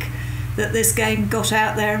fantastic that this game got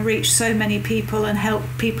out there and reached so many people and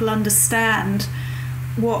helped people understand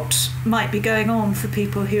what might be going on for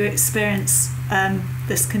people who experience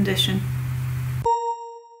this condition.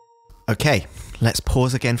 Okay, let's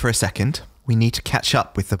pause again for a second. We need to catch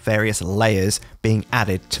up with the various layers being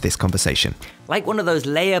added to this conversation. Like one of those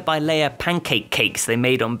layer-by-layer pancake cakes they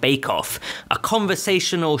made on Bake Off. A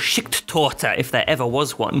conversational Schichttorte, if there ever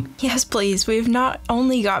was one. Yes, please. We've not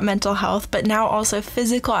only got mental health, but now also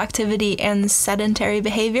physical activity and sedentary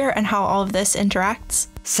behavior and how all of this interacts.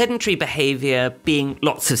 Sedentary behaviour being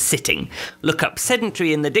lots of sitting. Look up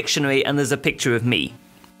sedentary in the dictionary and there's a picture of me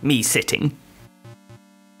sitting.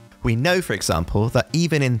 We know, for example, that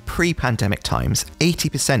even in pre-pandemic times,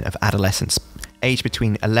 80% of adolescents aged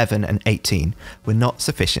between 11 and 18 were not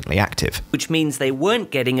sufficiently active. Which means they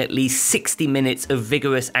weren't getting at least 60 minutes of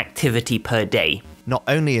vigorous activity per day. Not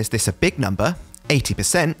only is this a big number,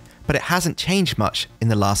 80%, but it hasn't changed much in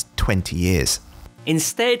the last 20 years.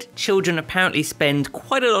 Instead, children apparently spend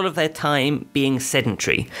quite a lot of their time being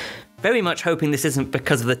sedentary. Very much hoping this isn't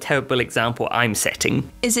because of the terrible example I'm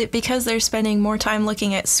setting. Is it because they're spending more time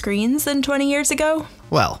looking at screens than 20 years ago?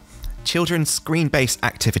 Well, children's screen-based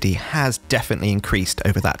activity has definitely increased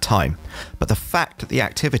over that time, but the fact that the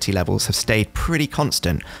activity levels have stayed pretty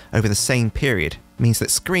constant over the same period means that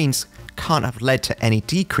screens can't have led to any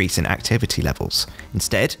decrease in activity levels.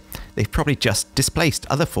 Instead, they've probably just displaced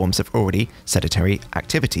other forms of already sedentary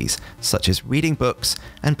activities, such as reading books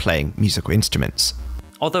and playing musical instruments.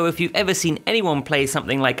 Although if you've ever seen anyone play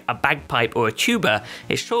something like a bagpipe or a tuba,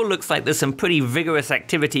 it sure looks like there's some pretty vigorous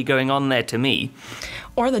activity going on there to me.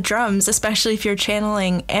 Or the drums, especially if you're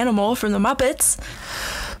channeling Animal from the Muppets.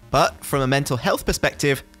 But from a mental health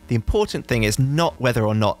perspective, the important thing is not whether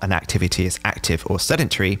or not an activity is active or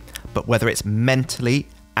sedentary, but whether it's mentally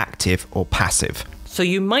active or passive. So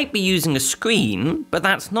you might be using a screen, but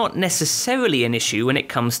that's not necessarily an issue when it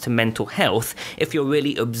comes to mental health if you're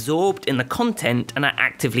really absorbed in the content and are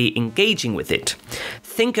actively engaging with it.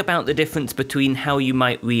 Think about the difference between how you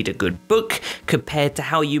might read a good book compared to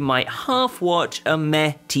how you might half-watch a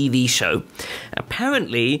meh TV show.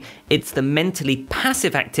 Apparently, it's the mentally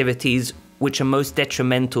passive activities which are most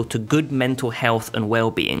detrimental to good mental health and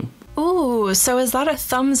well-being. Ooh, so is that a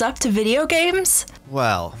thumbs up to video games?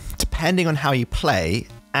 Well, depending on how you play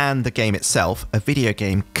and the game itself, a video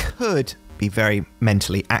game could be very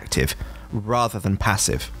mentally active rather than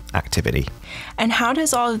passive activity. And how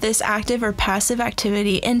does all of this active or passive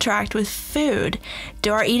activity interact with food?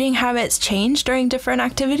 Do our eating habits change during different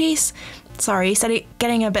activities? Sorry,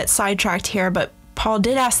 getting a bit sidetracked here, but Paul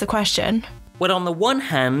did ask the question. Well, on the one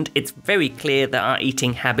hand, it's very clear that our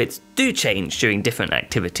eating habits do change during different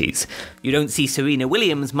activities. You don't see Serena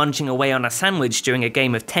Williams munching away on a sandwich during a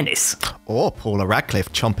game of tennis. Or Paula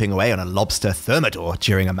Radcliffe chomping away on a lobster thermidor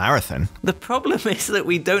during a marathon. The problem is that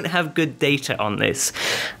we don't have good data on this,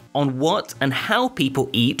 on what and how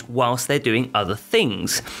people eat whilst they're doing other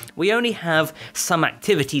things. We only have some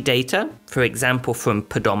activity data, for example from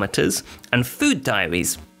pedometers, and food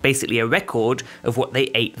diaries, basically a record of what they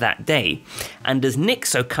ate that day. And as Nick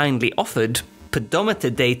so kindly offered, pedometer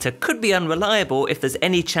data could be unreliable if there's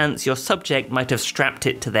any chance your subject might have strapped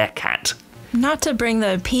it to their cat. Not to bring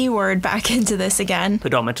the P word back into this again.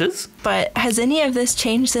 Pedometers. But has any of this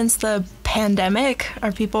changed since the pandemic?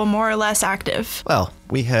 Are people more or less active? Well,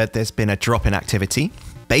 we heard there's been a drop in activity,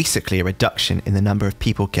 basically a reduction in the number of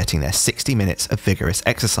people getting their 60 minutes of vigorous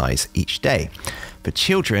exercise each day. For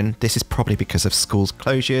children, this is probably because of schools'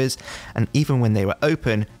 closures, and even when they were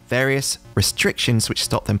open, various restrictions which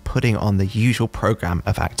stop them putting on the usual program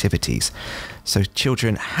of activities. So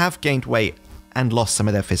children have gained weight and lost some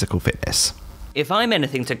of their physical fitness. If I'm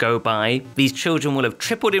anything to go by, these children will have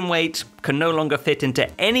tripled in weight, can no longer fit into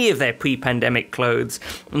any of their pre-pandemic clothes,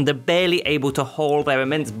 and they're barely able to haul their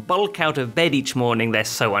immense bulk out of bed each morning. They're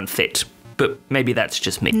so unfit. But maybe that's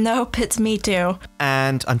just me. Nope, it's me too.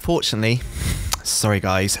 And unfortunately, sorry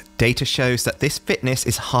guys, data shows that this fitness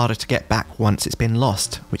is harder to get back once it's been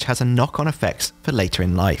lost, which has a knock-on effects for later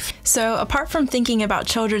in life. So apart from thinking about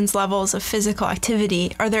children's levels of physical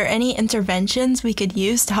activity, are there any interventions we could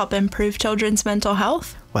use to help improve children's mental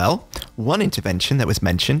health? Well, one intervention that was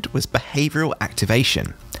mentioned was behavioural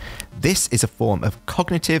activation. This is a form of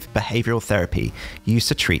cognitive behavioural therapy used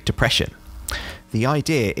to treat depression. The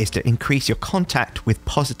idea is to increase your contact with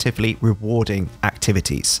positively rewarding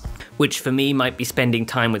activities. Which for me might be spending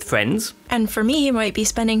time with friends. And for me, it might be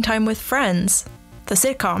spending time with friends. the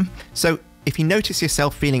sitcom. So if you notice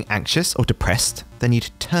yourself feeling anxious or depressed, then you'd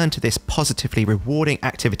turn to this positively rewarding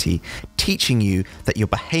activity, teaching you that your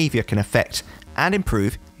behaviour can affect and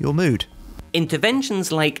improve your mood.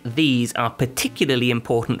 Interventions like these are particularly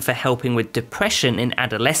important for helping with depression in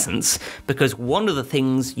adolescence, because one of the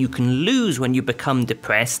things you can lose when you become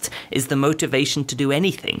depressed is the motivation to do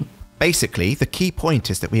anything. Basically, the key point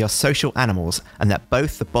is that we are social animals and that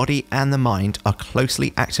both the body and the mind are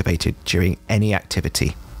closely activated during any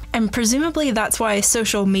activity. And presumably that's why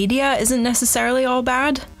social media isn't necessarily all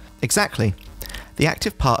bad? Exactly. The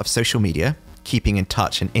active part of social media, keeping in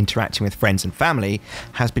touch and interacting with friends and family,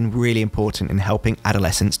 has been really important in helping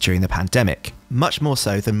adolescents during the pandemic, much more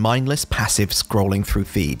so than mindless passive scrolling through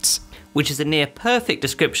feeds. Which is a near perfect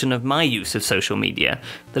description of my use of social media.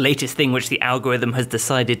 The latest thing which the algorithm has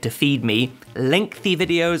decided to feed me: lengthy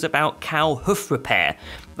videos about cow hoof repair.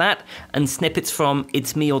 That and snippets from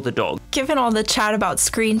It's Me or the Dog. Given all the chat about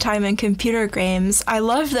screen time and computer games, I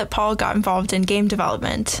love that Paul got involved in game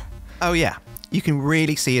development. Oh yeah, you can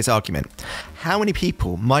really see his argument. How many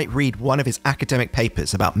people might read one of his academic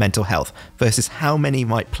papers about mental health versus how many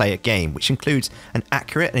might play a game which includes an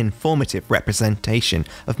accurate and informative representation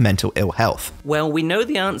of mental ill health? Well, we know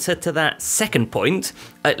the answer to that second point.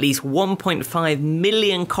 At least 1.5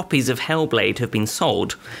 million copies of Hellblade have been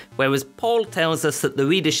sold, whereas Paul tells us that the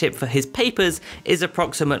readership for his papers is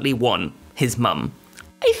approximately 1, his mum.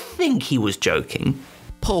 I think he was joking.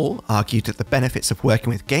 Paul argued that the benefits of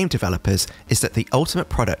working with game developers is that the ultimate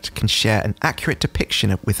product can share an accurate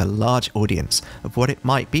depiction with a large audience of what it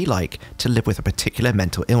might be like to live with a particular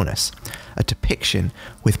mental illness. A depiction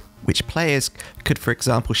with which players could, for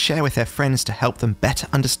example, share with their friends to help them better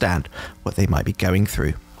understand what they might be going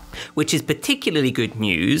through. Which is particularly good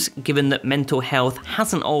news, given that mental health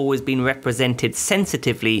hasn't always been represented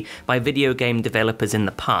sensitively by video game developers in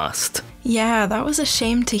the past. Yeah, that was a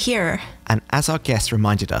shame to hear. And as our guest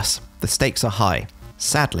reminded us, the stakes are high.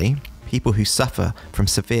 Sadly, people who suffer from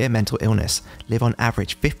severe mental illness live on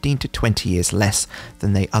average 15 to 20 years less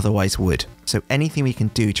than they otherwise would. So anything we can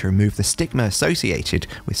do to remove the stigma associated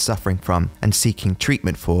with suffering from and seeking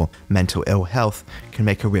treatment for mental ill health can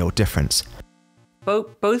make a real difference.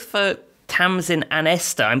 Both for Tamsin and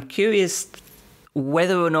Esther, I'm curious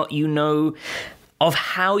whether or not you know of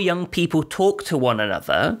how young people talk to one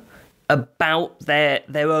another about their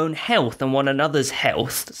own health and one another's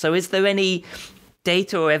health. So is there any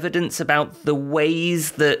data or evidence about the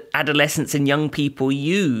ways that adolescents and young people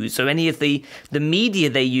use, or any of the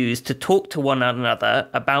media they use to talk to one another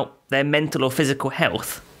about their mental or physical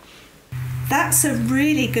health? That's a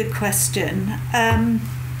really good question.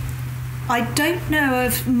 I don't know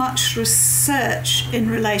of much research in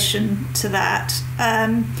relation to that.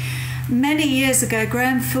 Many years ago,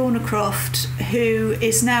 Graham Thornycroft, who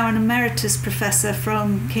is now an emeritus professor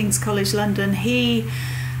from King's College London, he,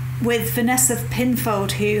 with Vanessa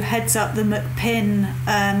Pinfold, who heads up the McPin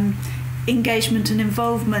Engagement and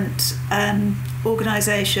Involvement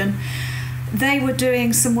organisation, they were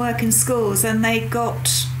doing some work in schools, and they got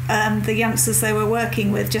the youngsters they were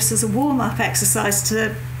working with, just as a warm-up exercise,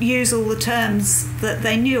 to use all the terms that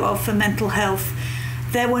they knew of for mental health.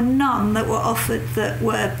 There were none that were offered that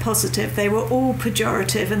were positive. They were all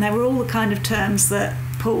pejorative, and they were all the kind of terms that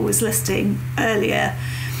Paul was listing earlier.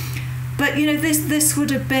 But, you know, this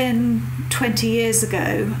would have been 20 years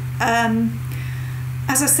ago.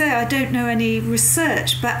 As I say, I don't know any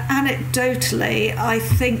research, but anecdotally, I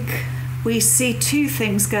think we see two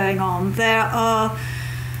things going on. There are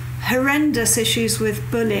horrendous issues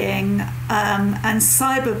with bullying and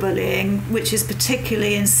cyberbullying, which is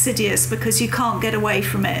particularly insidious because you can't get away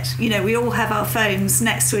from it. You know, we all have our phones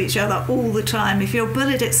next to each other all the time. If you're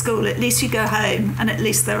bullied at school, at least you go home and at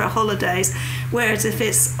least there are holidays. Whereas if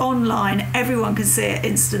it's online, everyone can see it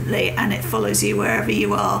instantly and it follows you wherever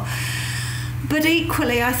you are. But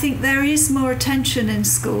equally, I think there is more attention in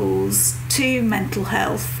schools to mental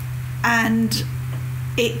health, and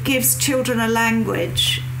it gives children a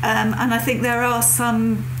language. And I think there are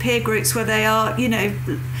some peer groups where they are, you know,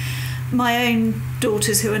 my own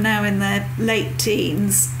daughters who are now in their late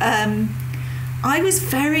teens, I was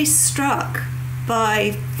very struck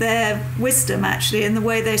by their wisdom, actually, and the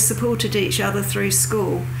way they supported each other through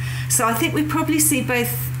school. So I think we probably see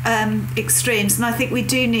both extremes, and I think we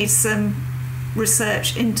do need some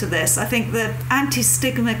research into this. I think the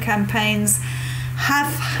anti-stigma campaigns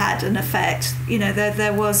have had an effect. You know,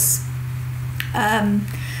 there was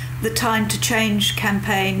the Time to Change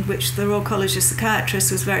campaign, which the Royal College of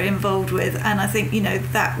Psychiatrists was very involved with, and I think, you know,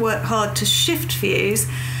 that worked hard to shift views,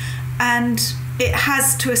 and it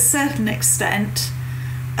has to a certain extent,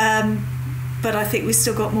 but I think we've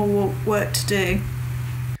still got more work to do.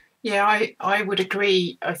 Yeah, I would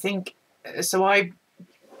agree. I think so. I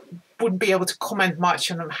wouldn't be able to comment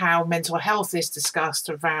much on how mental health is discussed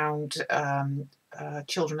around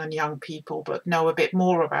children and young people, but know a bit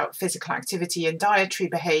more about physical activity and dietary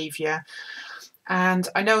behaviour. And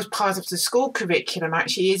I know as part of the school curriculum,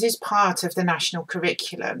 actually, it is part of the national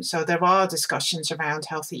curriculum. So there are discussions around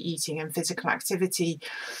healthy eating and physical activity.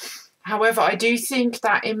 However, I do think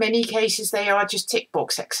that in many cases they are just tick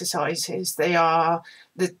box exercises. They are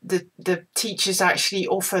the teachers actually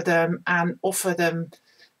offer them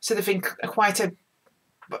sort of in quite a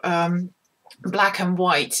black and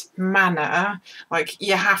white manner, like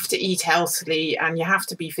you have to eat healthily and you have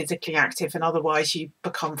to be physically active and otherwise you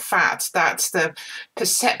become fat. That's the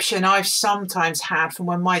perception I've sometimes had from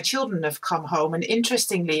when my children have come home. And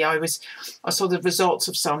interestingly, I saw the results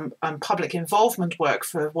of some public involvement work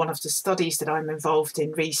for one of the studies that I'm involved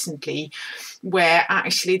in recently, where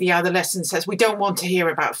actually the adolescent says, we don't want to hear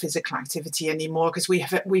about physical activity anymore because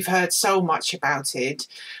we've heard so much about it.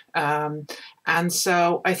 And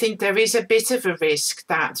so I think there is a bit of a risk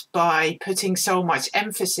that by putting so much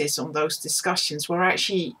emphasis on those discussions, we're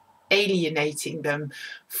actually alienating them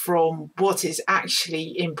from what is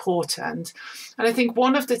actually important. And I think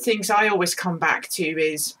one of the things I always come back to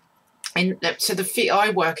is,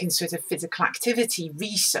 I work in sort of physical activity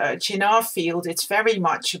research. In our field, it's very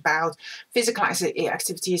much about physical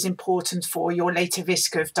activity is important for your later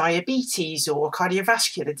risk of diabetes or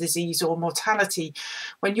cardiovascular disease or mortality.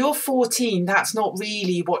 When you're 14, that's not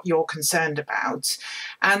really what you're concerned about.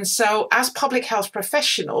 And so as public health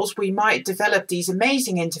professionals, we might develop these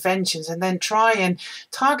amazing interventions and then try and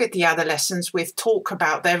target the adolescents with talk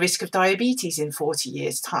about their risk of diabetes in 40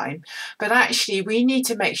 years' time. But actually, we need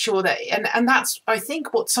to make sure that and that's, I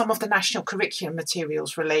think, what some of the national curriculum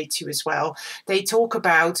materials relate to as well. They talk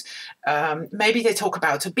about, maybe they talk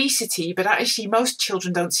about obesity, but actually most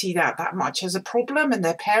children don't see that much as a problem, and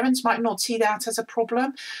their parents might not see that as a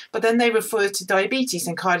problem. But then they refer to diabetes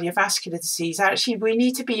and cardiovascular disease. Actually, we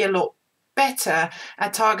need to be a lot better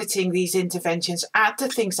at targeting these interventions at the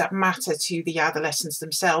things that matter to the adolescents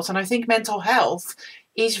themselves. And I think mental health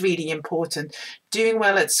is really important. Doing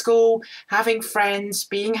well at school, having friends,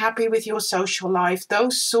 being happy with your social life,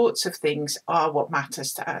 those sorts of things are what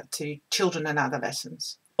matters to children and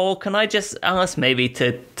adolescents. Or can I just ask, maybe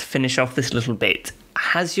to finish off this little bit,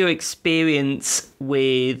 has your experience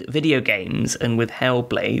with video games and with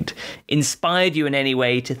Hellblade inspired you in any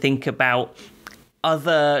way to think about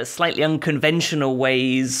other slightly unconventional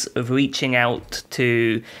ways of reaching out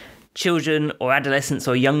to children or adolescents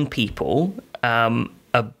or young people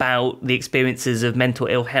about the experiences of mental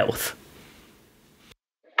ill health?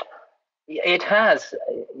 It has,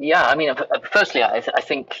 yeah. I mean, firstly, I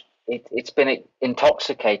think it's been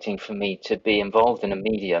intoxicating for me to be involved in a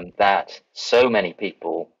medium that so many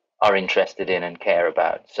people are interested in and care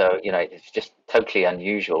about. So, it's just totally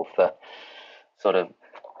unusual for sort of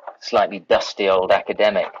slightly dusty old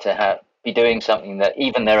academic to be doing something that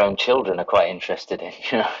even their own children are quite interested in,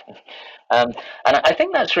 And I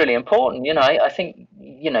think that's really important. I think,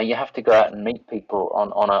 you have to go out and meet people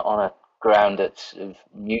on a ground that's of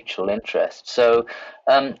mutual interest. So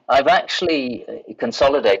I've actually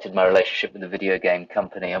consolidated my relationship with the video game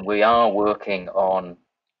company, and we are working on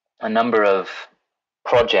a number of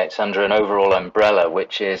projects under an overall umbrella,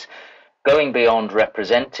 which is going beyond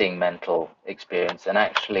representing mental experience and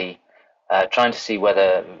actually trying to see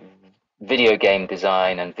whether video game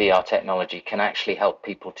design and VR technology can actually help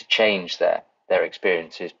people to change their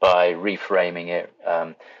experiences by reframing it,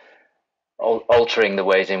 altering the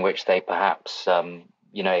ways in which they perhaps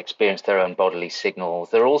experience their own bodily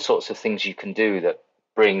signals. There are all sorts of things you can do that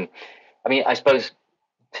bring, I suppose,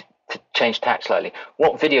 to change tack slightly,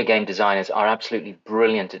 what video game designers are absolutely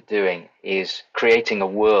brilliant at doing is creating a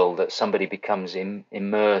world that somebody becomes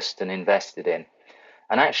immersed and invested in.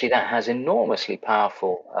 And actually, that has enormously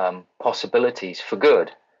powerful possibilities for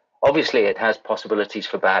good. Obviously, it has possibilities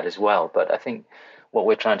for bad as well. But I think what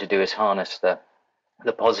we're trying to do is harness the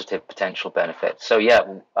positive potential benefits. So, yeah,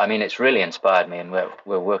 it's really inspired me. And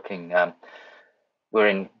we're working, we're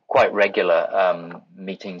in quite regular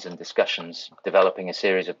meetings and discussions, developing a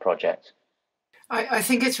series of projects. I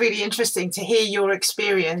think it's really interesting to hear your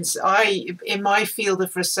experience. In my field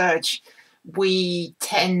of research, we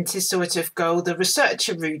tend to sort of go the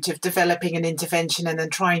researcher route of developing an intervention and then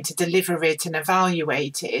trying to deliver it and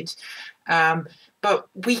evaluate it. But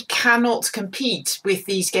we cannot compete with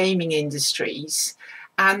these gaming industries.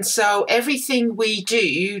 And so everything we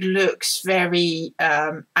do looks very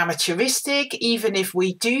amateuristic, even if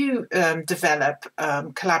we do develop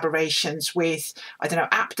collaborations with, I don't know,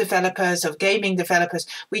 app developers or gaming developers.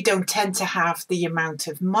 We don't tend to have the amount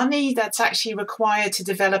of money that's actually required to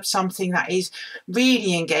develop something that is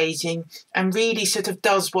really engaging and really sort of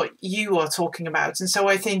does what you are talking about. And so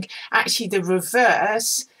I think actually the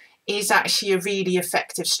reverse is actually a really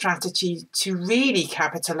effective strategy to really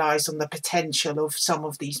capitalize on the potential of some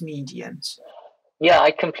of these mediums. Yeah,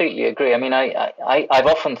 I completely agree. I mean, I've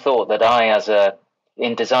often thought that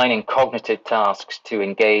in designing cognitive tasks to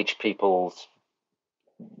engage people's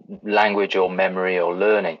language or memory or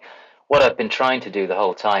learning, what I've been trying to do the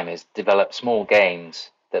whole time is develop small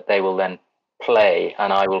games that they will then play,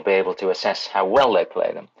 and I will be able to assess how well they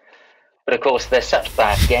play them. But of course, they're such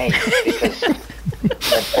bad games because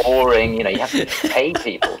they're boring. You have to pay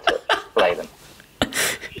people to play them.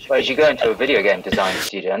 Whereas you go into a video game design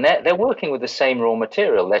studio and they're working with the same raw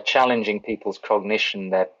material. They're challenging people's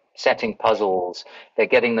cognition. They're setting puzzles. They're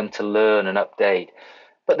getting them to learn and update.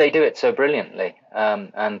 But they do it so brilliantly,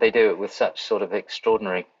 and they do it with such sort of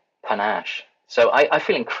extraordinary panache. So I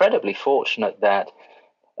feel incredibly fortunate that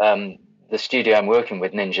the studio I'm working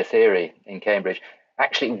with, Ninja Theory in Cambridge,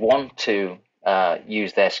 actually want to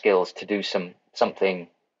use their skills to do something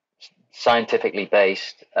scientifically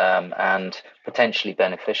based and potentially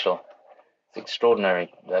beneficial. It's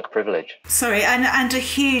extraordinary privilege. Sorry, and a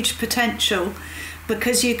huge potential,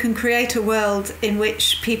 because you can create a world in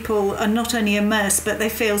which people are not only immersed, but they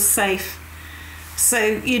feel safe. So,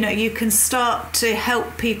 you can start to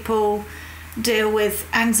help people deal with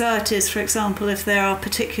anxieties, for example, if there are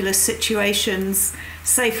particular situations.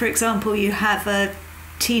 Say, for example, you have a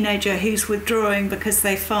teenager who's withdrawing because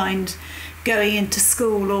they find going into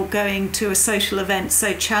school or going to a social event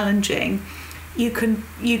so challenging. You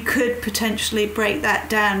could potentially break that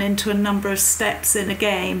down into a number of steps in a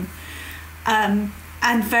game, and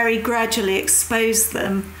very gradually expose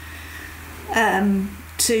them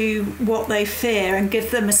to what they fear and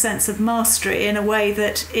give them a sense of mastery in a way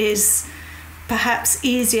that is perhaps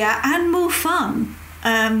easier and more fun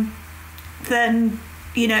than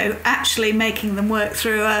actually making them work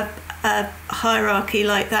through a hierarchy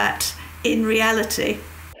like that in reality.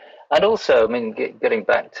 And also, I mean, getting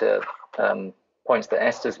back to points that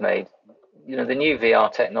Esther's made, the new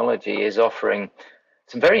VR technology is offering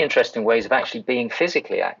some very interesting ways of actually being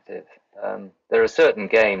physically active. There are certain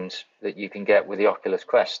games that you can get with the Oculus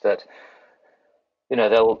Quest that,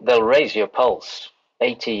 they'll raise your pulse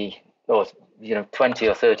 80 or 20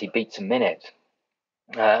 or 30 beats a minute.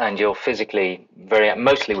 And you're physically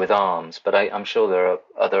mostly with arms, but I'm sure there are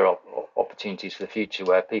other opportunities for the future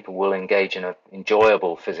where people will engage in an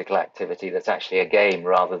enjoyable physical activity that's actually a game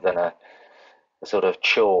rather than a sort of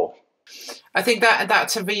chore. I think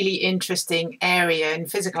that's a really interesting area in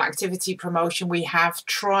physical activity promotion. We have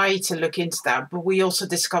tried to look into that, but we also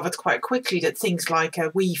discovered quite quickly that things like a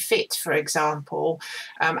Wii Fit, for example,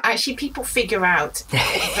 actually people figure out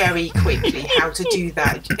very quickly how to do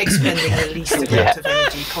that, expending the least amount of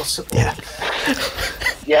energy possible.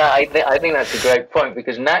 Yeah, I think that's a great point,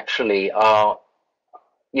 because naturally our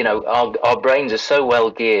brains are so well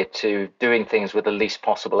geared to doing things with the least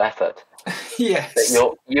possible effort. Yes.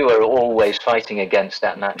 That you are always fighting against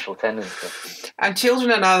that natural tendency. And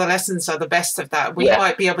children and adolescents are the best of that. We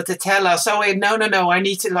might be able to tell us, no, I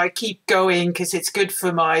need to keep going because it's good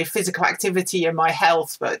for my physical activity and my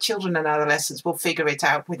health. But children and adolescents will figure it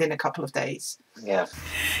out within a couple of days. Yeah.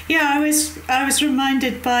 Yeah, I was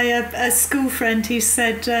reminded by a school friend who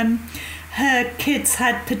said her kids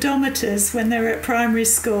had pedometers when they were at primary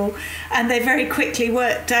school, and they very quickly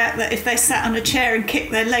worked out that if they sat on a chair and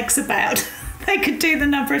kicked their legs about, they could do the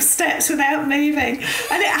number of steps without moving.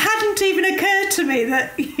 And it hadn't even occurred to me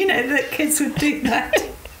that, that kids would do that.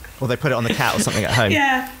 Or they put it on the cat or something at home.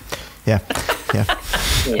 Yeah.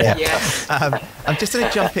 I'm just going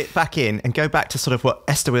to jump it back in and go back to sort of what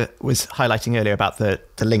Esther was highlighting earlier about the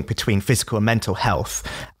link between physical and mental health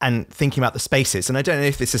and thinking about the spaces. And I don't know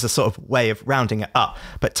if this is a sort of way of rounding it up,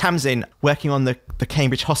 but Tamsin, working on the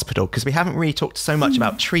Cambridge Hospital, because we haven't really talked so much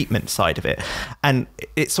about treatment side of it. And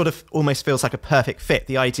it sort of almost feels like a perfect fit,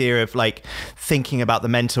 the idea of thinking about the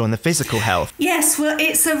mental and the physical health. Yes, well,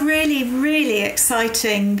 it's a really, really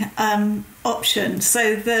exciting option.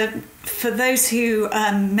 So for those who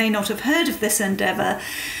may not have heard of this endeavour,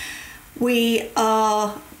 we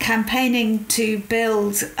are campaigning to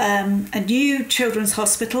build a new children's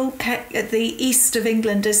hospital. The east of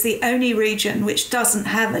England is the only region which doesn't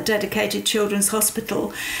have a dedicated children's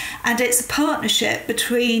hospital, and it's a partnership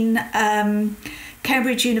between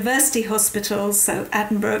Cambridge University Hospitals, so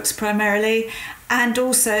Addenbrooke's primarily, and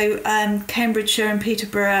also Cambridgeshire and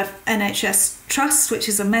Peterborough NHS Trust, which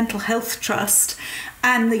is a mental health trust,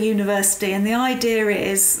 and the university. And the idea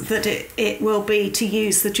is that it will be, to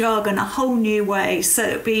use the jargon, a whole new way. So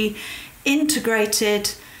it'll be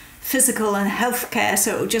integrated physical and healthcare,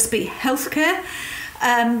 so it will just be healthcare,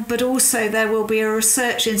 but also there will be a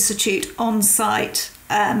research institute on site.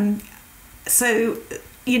 So,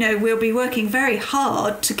 we'll be working very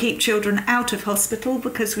hard to keep children out of hospital,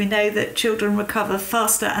 because we know that children recover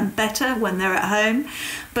faster and better when they're at home.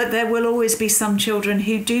 But there will always be some children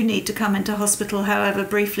who do need to come into hospital, however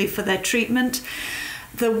briefly, for their treatment.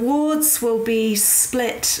 The wards will be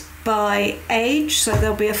split by age, so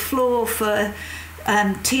there'll be a floor for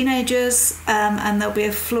teenagers and there'll be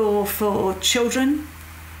a floor for children.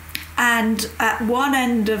 And at one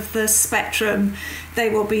end of the spectrum, they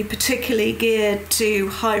will be particularly geared to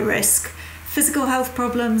high-risk physical health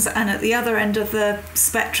problems, and at the other end of the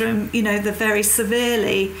spectrum, the very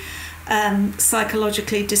severely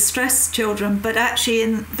psychologically distressed children. But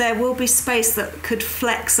actually there will be space that could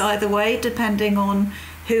flex either way, depending on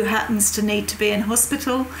who happens to need to be in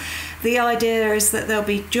hospital. The idea is that there'll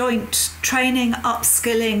be joint training,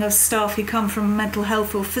 upskilling of staff who come from a mental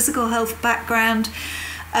health or physical health background.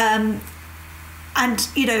 The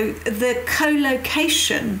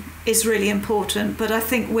co-location is really important, but I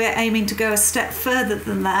think we're aiming to go a step further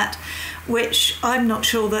than that, which I'm not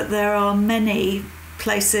sure that there are many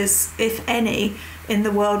places, if any, in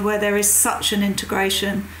the world where there is such an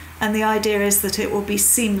integration. And the idea is that it will be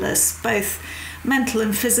seamless, both mental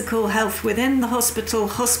and physical health within the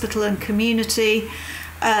hospital and community,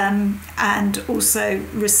 and also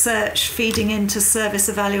research feeding into service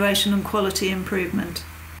evaluation and quality improvement.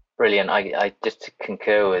 Brilliant. I just to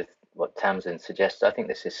concur with what Tamsin suggests. I think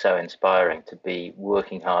this is so inspiring, to be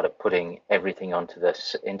working hard at putting everything into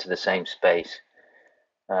the same space,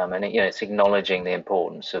 and it's acknowledging the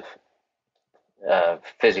importance of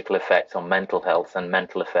physical effects on mental health and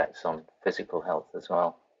mental effects on physical health as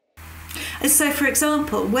well. So, for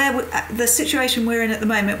example, the situation we're in at the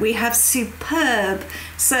moment, we have superb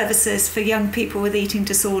services for young people with eating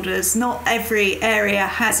disorders. Not every area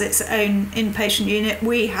has its own inpatient unit.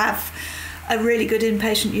 We have a really good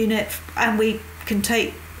inpatient unit, and we can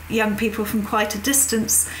take young people from quite a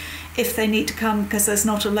distance if they need to come, because there's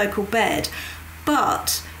not a local bed.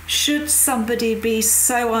 But should somebody be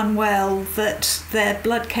so unwell that their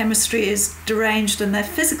blood chemistry is deranged and their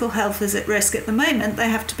physical health is at risk, at the moment they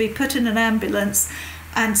have to be put in an ambulance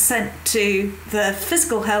and sent to the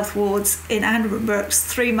physical health wards in Addenbrooke's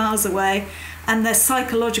 3 miles away, and their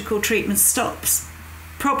psychological treatment stops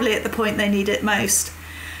probably at the point they need it most,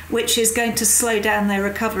 which is going to slow down their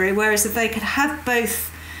recovery. Whereas if they could have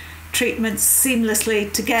both treatments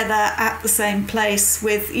seamlessly together at the same place,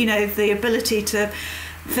 with the ability to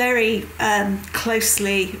very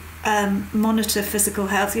closely monitor physical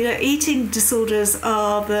health. Eating disorders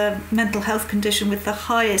are the mental health condition with the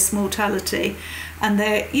highest mortality, and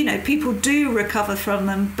people do recover from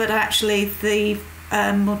them, but actually the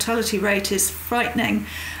mortality rate is frightening.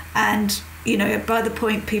 And by the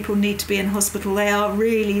point people need to be in hospital, they are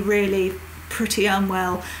really, really pretty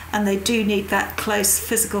unwell, and they do need that close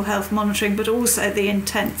physical health monitoring, but also the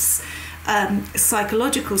intense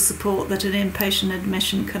psychological support that an inpatient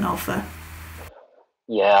admission can offer.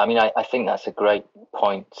 Yeah, I think that's a great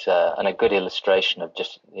point and a good illustration of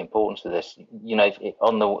just the importance of this.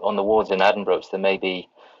 On the wards in Addenbrooke's, there may be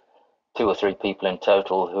 2 or 3 people in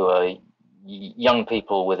total who are young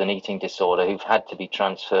people with an eating disorder who've had to be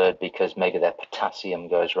transferred because maybe their potassium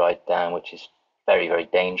goes right down, which is very, very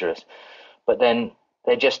dangerous. But then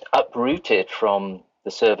they're just uprooted from the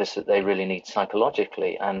service that they really need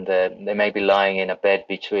psychologically, and they may be lying in a bed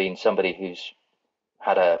between somebody who's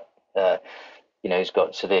had who's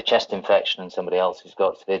got severe chest infection and somebody else who's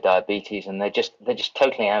got severe diabetes, and they're just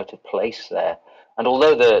totally out of place there. And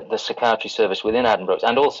although the psychiatry service within Addenbrooke's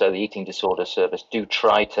and also the eating disorder service do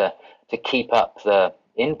try to keep up the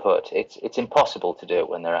input, it's impossible to do it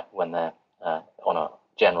when they're on a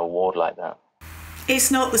general ward like that. It's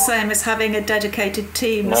not the same as having a dedicated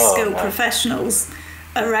team of skilled professionals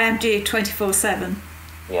around you 24/7.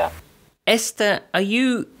 Yeah. Esther, are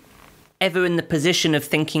you ever in the position of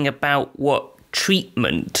thinking about what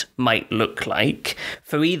treatment might look like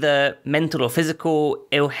for either mental or physical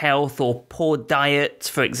ill health or poor diet,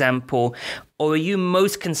 for example? Or are you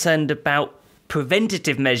most concerned about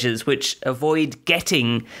preventative measures which avoid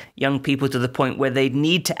getting young people to the point where they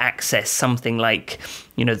need to access something like,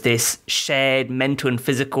 this shared mental and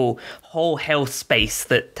physical whole health space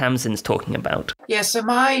that Tamsin's talking about? Yeah, so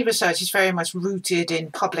my research is very much rooted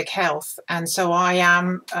in public health. And so I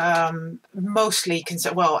am mostly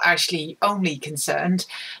concerned, well, actually only concerned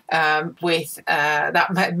with,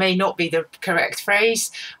 that may not be the correct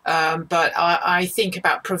phrase, but I think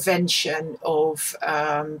about prevention of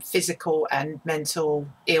physical and mental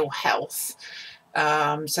ill health.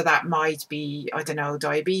 So that might be, I don't know,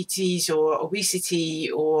 diabetes or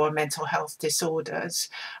obesity or mental health disorders.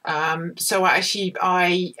 So actually,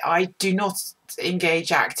 I do not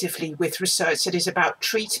engage actively with research that is about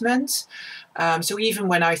treatment. So even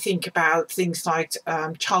when I think about things like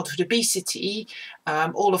childhood obesity,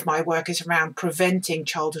 all of my work is around preventing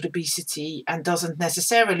childhood obesity and doesn't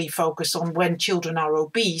necessarily focus on when children are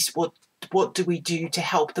obese, what do we do to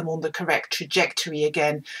help them on the correct trajectory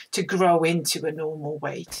again to grow into a normal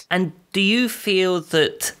weight? And do you feel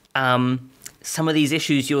that some of these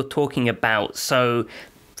issues you're talking about, so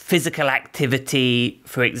physical activity,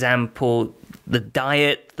 for example, the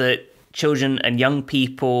diet that children and young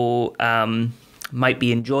people might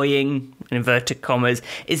be enjoying, in inverted commas,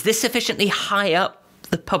 is this sufficiently high up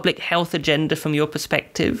the public health agenda from your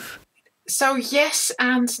perspective? So yes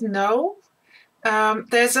and no.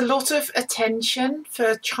 There's a lot of attention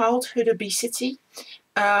for childhood obesity.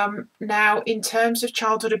 Now, in terms of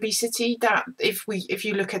childhood obesity, that if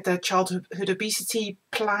you look at the childhood obesity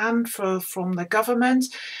plan from the government,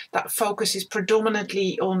 that focuses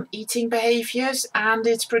predominantly on eating behaviours, and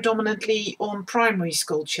it's predominantly on primary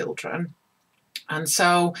school children. And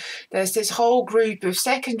so there's this whole group of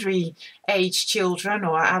secondary age children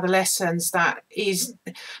or adolescents that is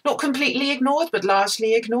not completely ignored, but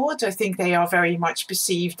largely ignored. I think they are very much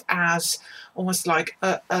perceived as almost like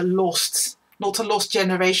a lost, not a lost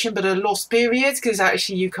generation, but a lost period, because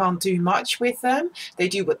actually you can't do much with them. They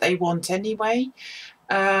do what they want anyway.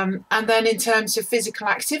 And then in terms of physical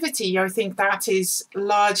activity, I think that is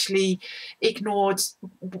largely ignored,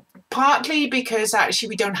 partly because actually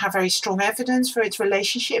we don't have very strong evidence for its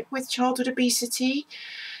relationship with childhood obesity.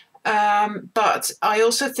 But I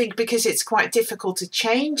also think because it's quite difficult to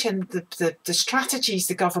change, and the strategies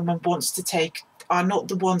the government wants to take are not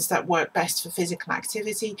the ones that work best for physical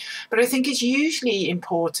activity. But I think it's usually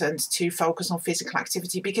important to focus on physical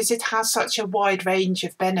activity because it has such a wide range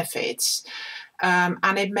of benefits.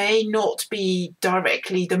 And it may not be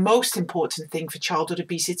directly the most important thing for childhood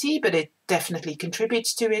obesity, but it definitely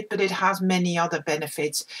contributes to it. But it has many other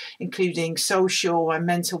benefits, including social and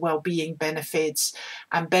mental well-being benefits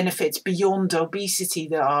and benefits beyond obesity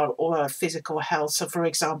that are or physical health. So, for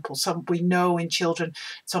example, we know in children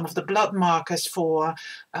some of the blood markers for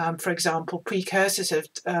example, precursors of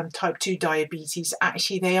type 2 diabetes,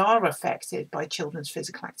 actually they are affected by children's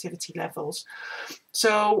physical activity levels.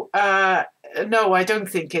 So, no, I don't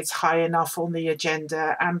think it's high enough on the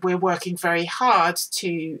agenda, and we're working very hard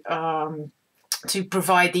to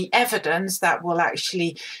provide the evidence that will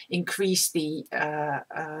actually increase the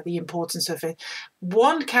importance of it.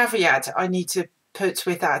 One caveat I need to put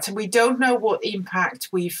with that, and we don't know what impact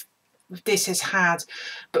this has had,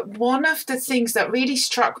 but one of the things that really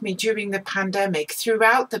struck me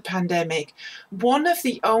throughout the pandemic, one of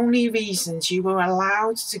the only reasons you were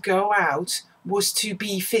allowed to go out was to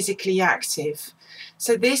be physically active.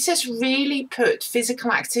 So this has really put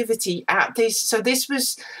physical activity at this. So this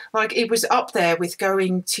was like, it was up there with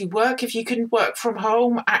going to work. If you couldn't work from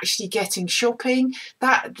home, actually getting shopping,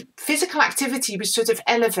 that physical activity was sort of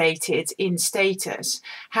elevated in status.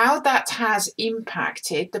 How that has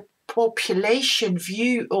impacted the population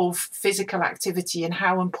view of physical activity and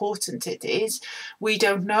how important it is, we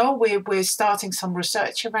don't know. We're starting some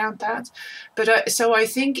research around that, but so I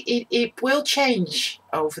think it will change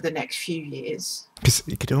over the next few years. Because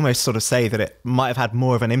you could almost sort of say that it might have had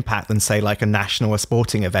more of an impact than, say, like a national or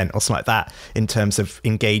sporting event or something like that in terms of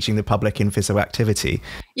engaging the public in physical activity.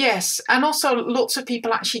 Yes, and also lots of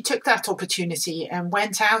people actually took that opportunity and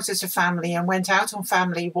went out as a family and went out on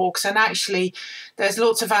family walks. And actually, there's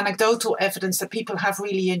lots of anecdotal evidence that people have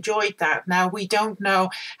really enjoyed that. Now, we don't know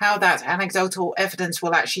how that anecdotal evidence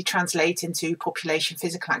will actually translate into population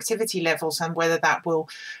physical activity levels and whether that will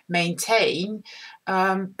maintain.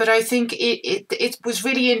 But I think it was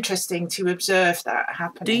really interesting to observe that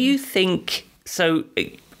happening. Do you think, so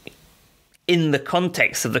in the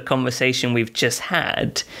context of the conversation we've just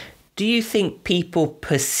had, do you think people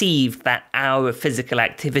perceive that hour of physical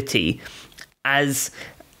activity as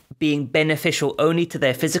being beneficial only to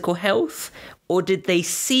their physical health? Or did they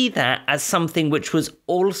see that as something which was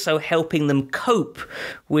also helping them cope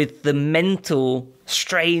with the mental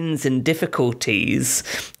strains and difficulties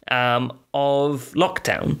of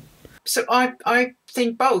lockdown? So I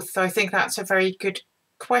think both. I think that's a very good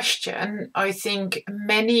question. I think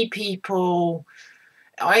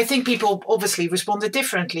people obviously responded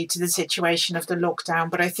differently to the situation of the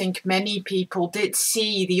lockdown, but I think many people did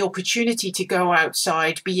see the opportunity to go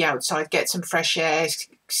outside, be outside, get some fresh air,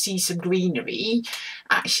 see some greenery,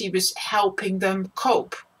 actually was helping them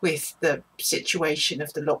cope with the situation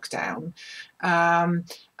of the lockdown.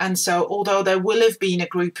 And so although there will have been a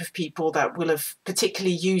group of people that will have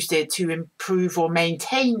particularly used it to improve or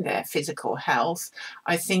maintain their physical health,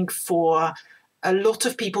 I think for a lot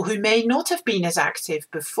of people who may not have been as active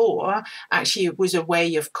before, actually it was a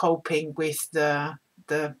way of coping with the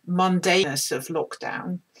mundaneness of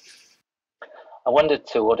lockdown. I wonder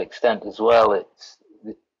to what extent as well it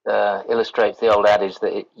illustrates the old adage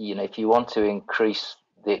that if you want to increase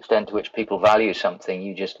the extent to which people value something,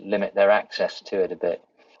 you just limit their access to it a bit.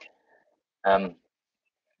 And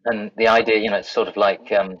the idea, it's sort of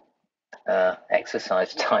like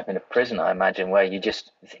exercise time in a prison, I imagine, where you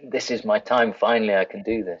just think, this is my time, finally I can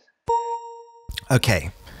do this.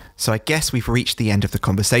 Okay, so I guess we've reached the end of the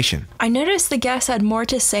conversation. I noticed the guests had more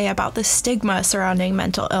to say about the stigma surrounding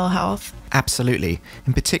mental ill health. Absolutely.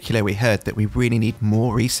 In particular, we heard that we really need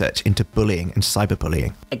more research into bullying and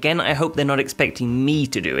cyberbullying. Again, I hope they're not expecting me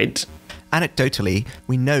to do it. Anecdotally,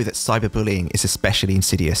 we know that cyberbullying is especially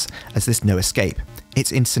insidious, as there's no escape.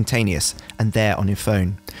 It's instantaneous and there on your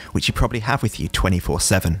phone, which you probably have with you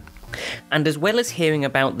 24/7. And as well as hearing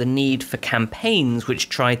about the need for campaigns which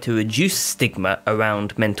try to reduce stigma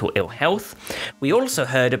around mental ill health, we also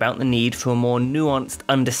heard about the need for a more nuanced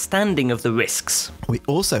understanding of the risks. We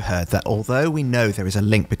also heard that although we know there is a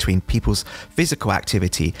link between people's physical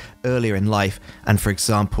activity earlier in life and, for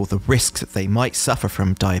example, the risks that they might suffer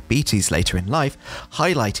from diabetes later in life,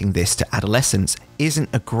 highlighting this to adolescents isn't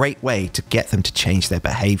a great way to get them to change their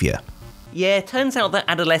behaviour. Yeah, it turns out that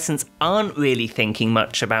adolescents aren't really thinking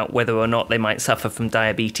much about whether or not they might suffer from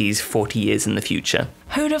diabetes 40 years in the future.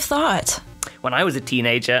 Who'd have thought? When I was a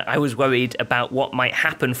teenager, I was worried about what might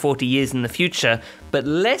happen 40 years in the future, but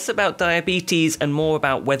less about diabetes and more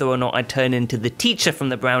about whether or not I'd turn into the teacher from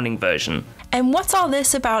the Browning version. And what's all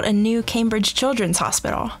this about a new Cambridge Children's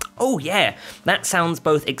Hospital? Oh yeah, that sounds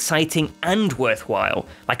both exciting and worthwhile,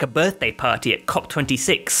 like a birthday party at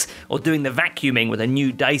COP26, or doing the vacuuming with a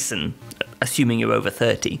new Dyson, assuming you're over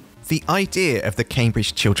 30. The idea of the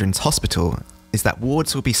Cambridge Children's Hospital is that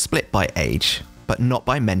wards will be split by age, but not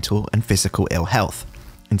by mental and physical ill health.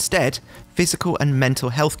 Instead, physical and mental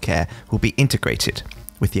health care will be integrated,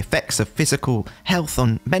 with the effects of physical health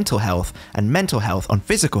on mental health and mental health on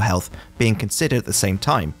physical health being considered at the same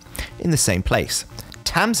time, in the same place.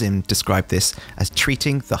 Tamsin described this as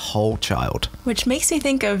treating the whole child. Which makes me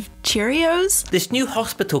think of Cheerios? This new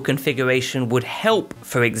hospital configuration would help,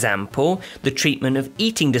 for example, the treatment of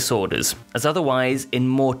eating disorders, as otherwise, in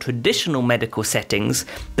more traditional medical settings,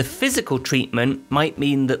 the physical treatment might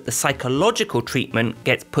mean that the psychological treatment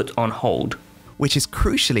gets put on hold. Which is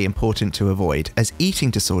crucially important to avoid, as eating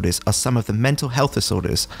disorders are some of the mental health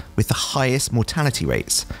disorders with the highest mortality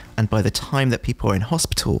rates, and by the time that people are in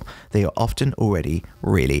hospital, they are often already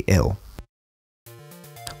really ill.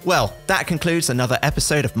 Well, that concludes another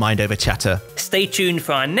episode of Mind Over Chatter. Stay tuned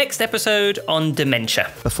for our next episode on dementia.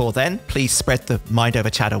 Before then, please spread the Mind Over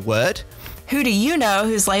Chatter word. Who do you know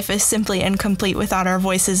whose life is simply incomplete without our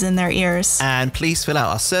voices in their ears? And please fill out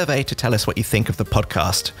our survey to tell us what you think of the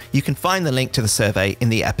podcast. You can find the link to the survey in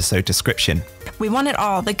the episode description. We want it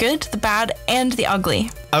all, the good, the bad, and the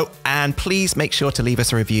ugly. Oh, and please make sure to leave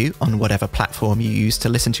us a review on whatever platform you use to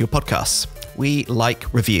listen to your podcasts. We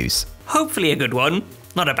like reviews. Hopefully a good one,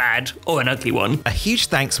 not a bad or an ugly one. A huge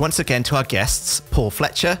thanks once again to our guests, Paul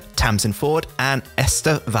Fletcher, Tamsin Ford, and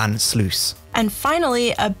Esther van Sluijs. And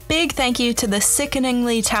finally, a big thank you to the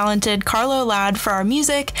sickeningly talented Carlo Ladd for our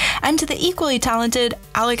music, and to the equally talented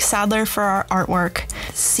Alex Sadler for our artwork.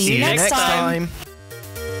 See you next time.